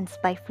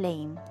entranced by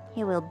flame.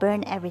 He will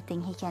burn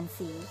everything he can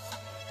see.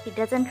 He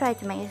doesn't try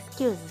to make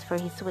excuses for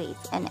his ways,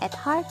 and at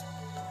heart,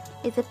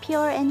 is a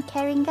pure and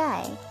caring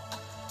guy.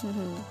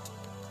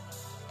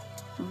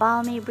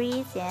 Balmy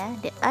breeze, yeah,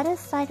 the other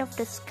side of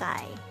the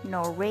sky.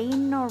 No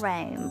rain, no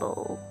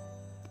rainbow.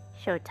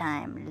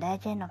 Showtime,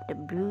 Legend of the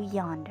Blue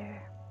Yonder.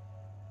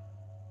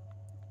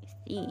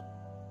 See.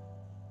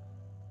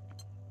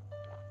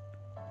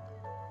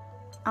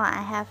 Oh,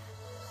 I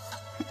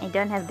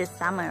don't have the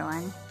summer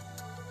one.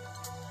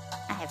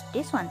 I have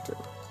this one too.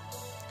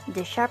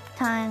 The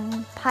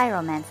sharp-tongued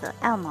pyromancer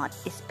Elmot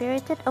is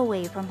spirited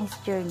away from his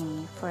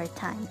journey for a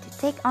time to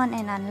take on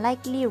an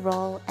unlikely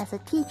role as a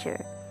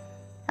teacher.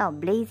 Oh,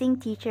 blazing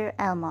teacher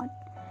Elmot.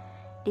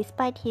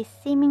 Despite his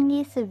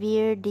seemingly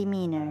severe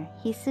demeanor,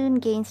 he soon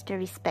gains the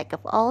respect of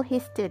all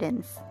his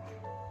students.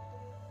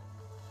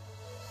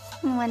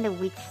 I wonder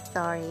which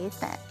story is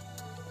that.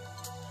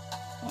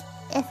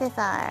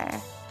 SSR.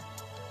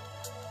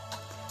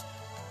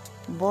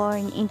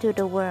 Born into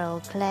the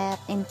world clad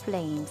in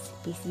flames,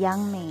 this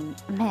young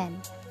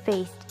man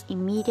faced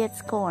immediate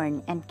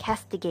scorn and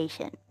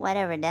castigation,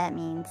 whatever that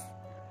means.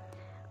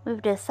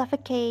 With the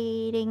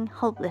suffocating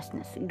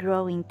hopelessness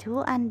growing too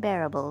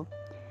unbearable,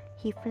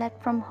 he fled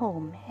from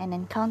home and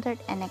encountered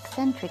an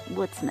eccentric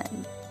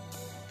woodsman.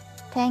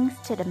 Thanks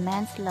to the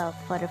man's love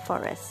for the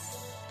forest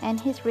and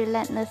his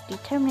relentless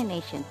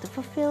determination to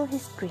fulfill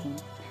his dream,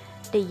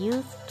 the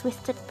youth's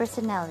twisted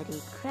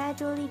personality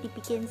gradually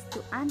begins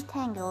to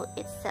untangle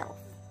itself.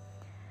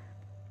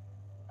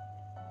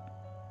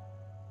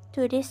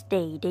 To this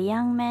day, the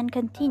young man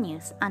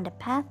continues on the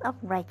path of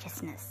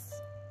righteousness.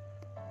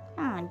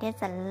 Oh,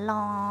 that's a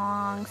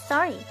long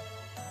story.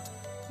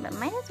 But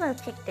might as well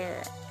check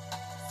the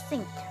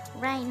sync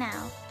right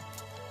now.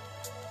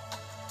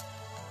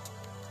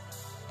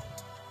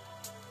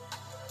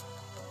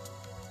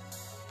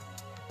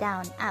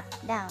 Down, up,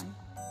 down.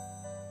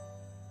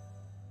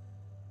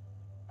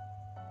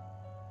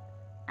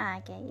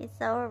 Okay, it's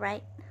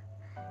alright.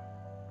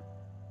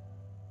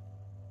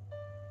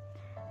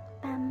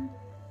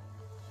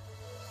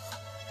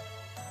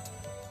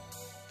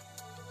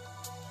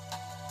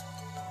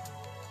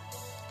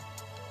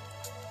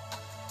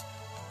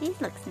 This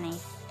looks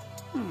nice.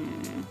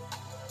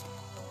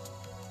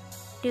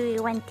 Do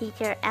you want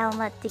teacher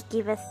Alma to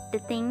give us the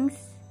things?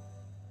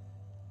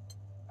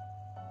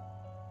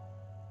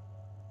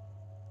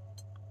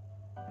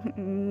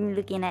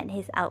 Looking at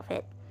his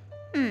outfit.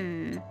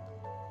 Fine.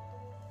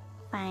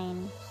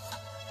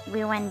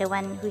 We want the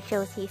one who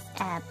shows his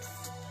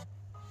abs.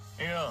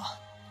 Yo,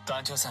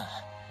 団長さん。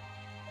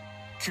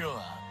今日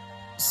は、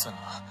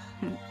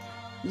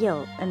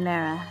Yo,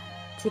 Amara.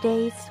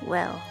 Today's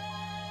well.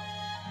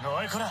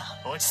 おいこら、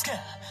落ち着け。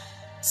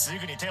す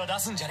ぐに手を出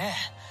すんじゃね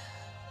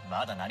え。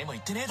まだ何も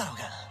言ってねえだろう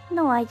が。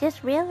No, I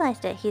just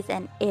realized that he's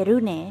an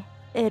Erune.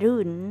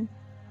 Erun.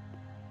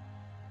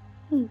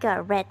 He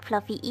got red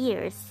fluffy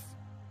ears.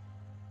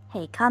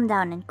 Hey, calm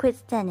down and quit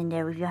standing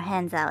there with your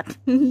hands out.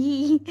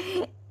 This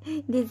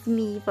is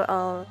me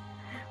for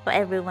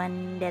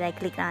everyone that I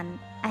click on.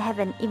 I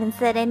haven't even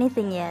said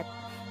anything yet.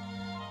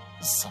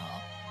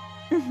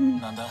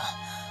 なんだ。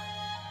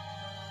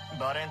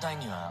バレンタイン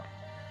には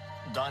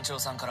団長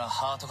さんから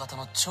ハート型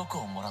のチョコ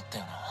をもらった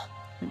よ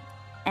な。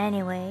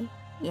Anyway,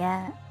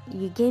 yeah,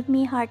 you gave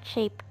me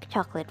heart-shaped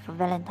chocolate for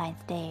Valentine's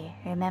Day,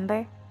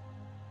 remember?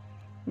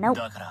 Nope.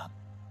 だから、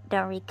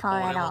 Don't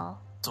recall at all.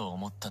 と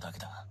思っただけ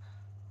だ。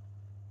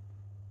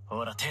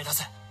ほら手出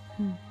せ。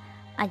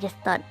I just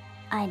thought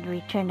I'd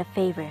return the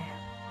favor.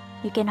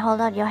 You can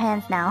hold out your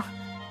hands now.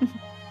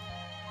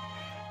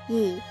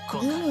 Yee.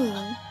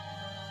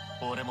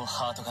 俺も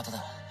ハート型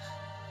だ。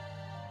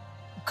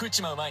食っ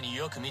ちまう前に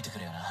よく見てく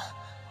れよ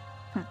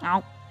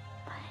な。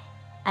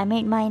I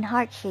made mine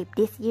heart-shaped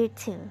this year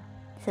too.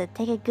 So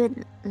take a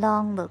good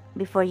long look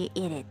before you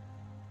eat it.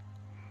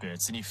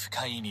 別に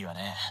深い意味は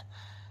ね。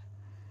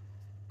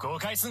誤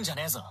解すんじゃ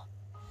ねえぞ。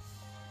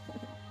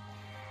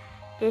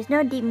There's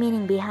no deep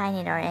meaning behind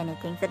it or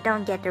anything, so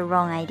don't get the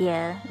wrong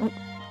idea.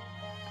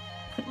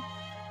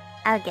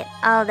 I'll get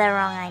all the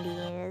wrong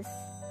ideas.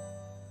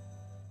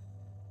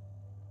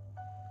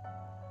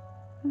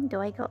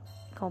 Do I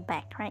go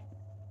back, right?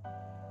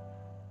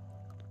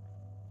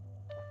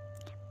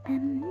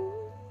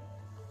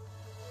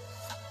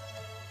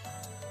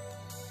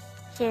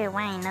 Sure,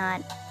 why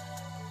not?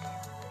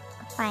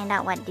 Find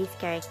out what these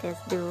characters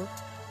do.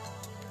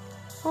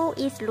 Who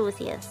is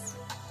Lucius?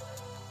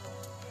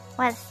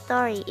 What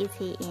story is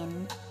he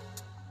in?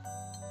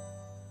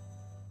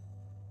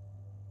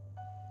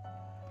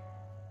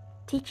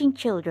 Teaching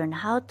children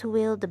how to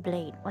wield the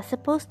blade was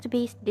supposed to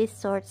be this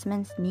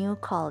swordsman's new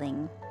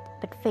calling,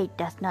 but fate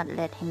does not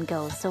let him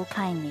go so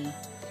kindly.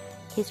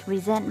 His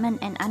resentment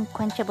and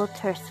unquenchable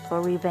thirst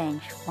for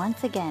revenge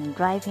once again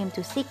drive him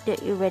to seek the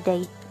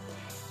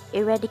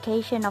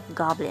eradication of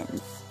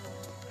goblins.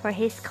 For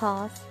his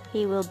cause,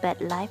 he will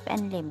bet life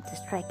and limb to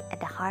strike at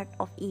the heart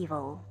of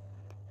evil.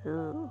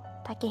 Ooh,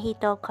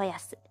 Takehito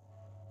Koyasu.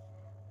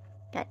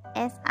 Got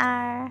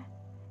SR.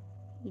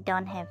 You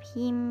don't have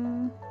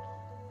him.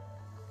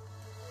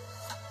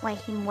 Why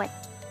him what?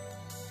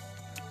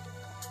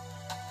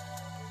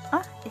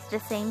 Oh, it's the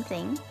same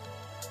thing.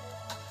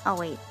 Oh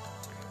wait,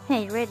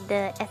 I read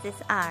the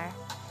SSR.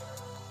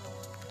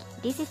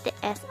 This is the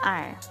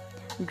SR.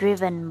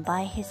 Driven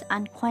by his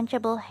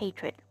unquenchable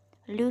hatred,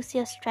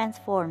 Lucius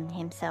transformed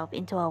himself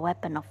into a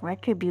weapon of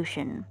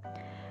retribution.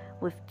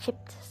 With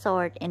chipped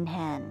sword in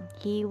hand,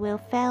 he will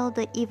fell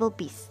the evil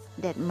beast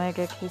that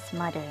murdered his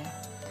mother.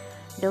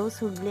 Those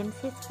who glimpse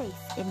his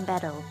face in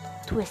battle,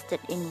 twisted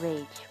in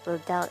rage, will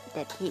doubt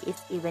that he is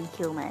even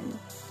human.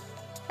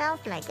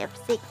 Sounds like a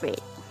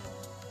secret.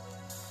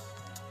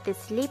 The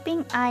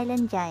Sleeping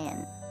Island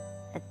Giant,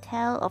 a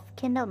tale of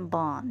kindled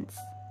bonds.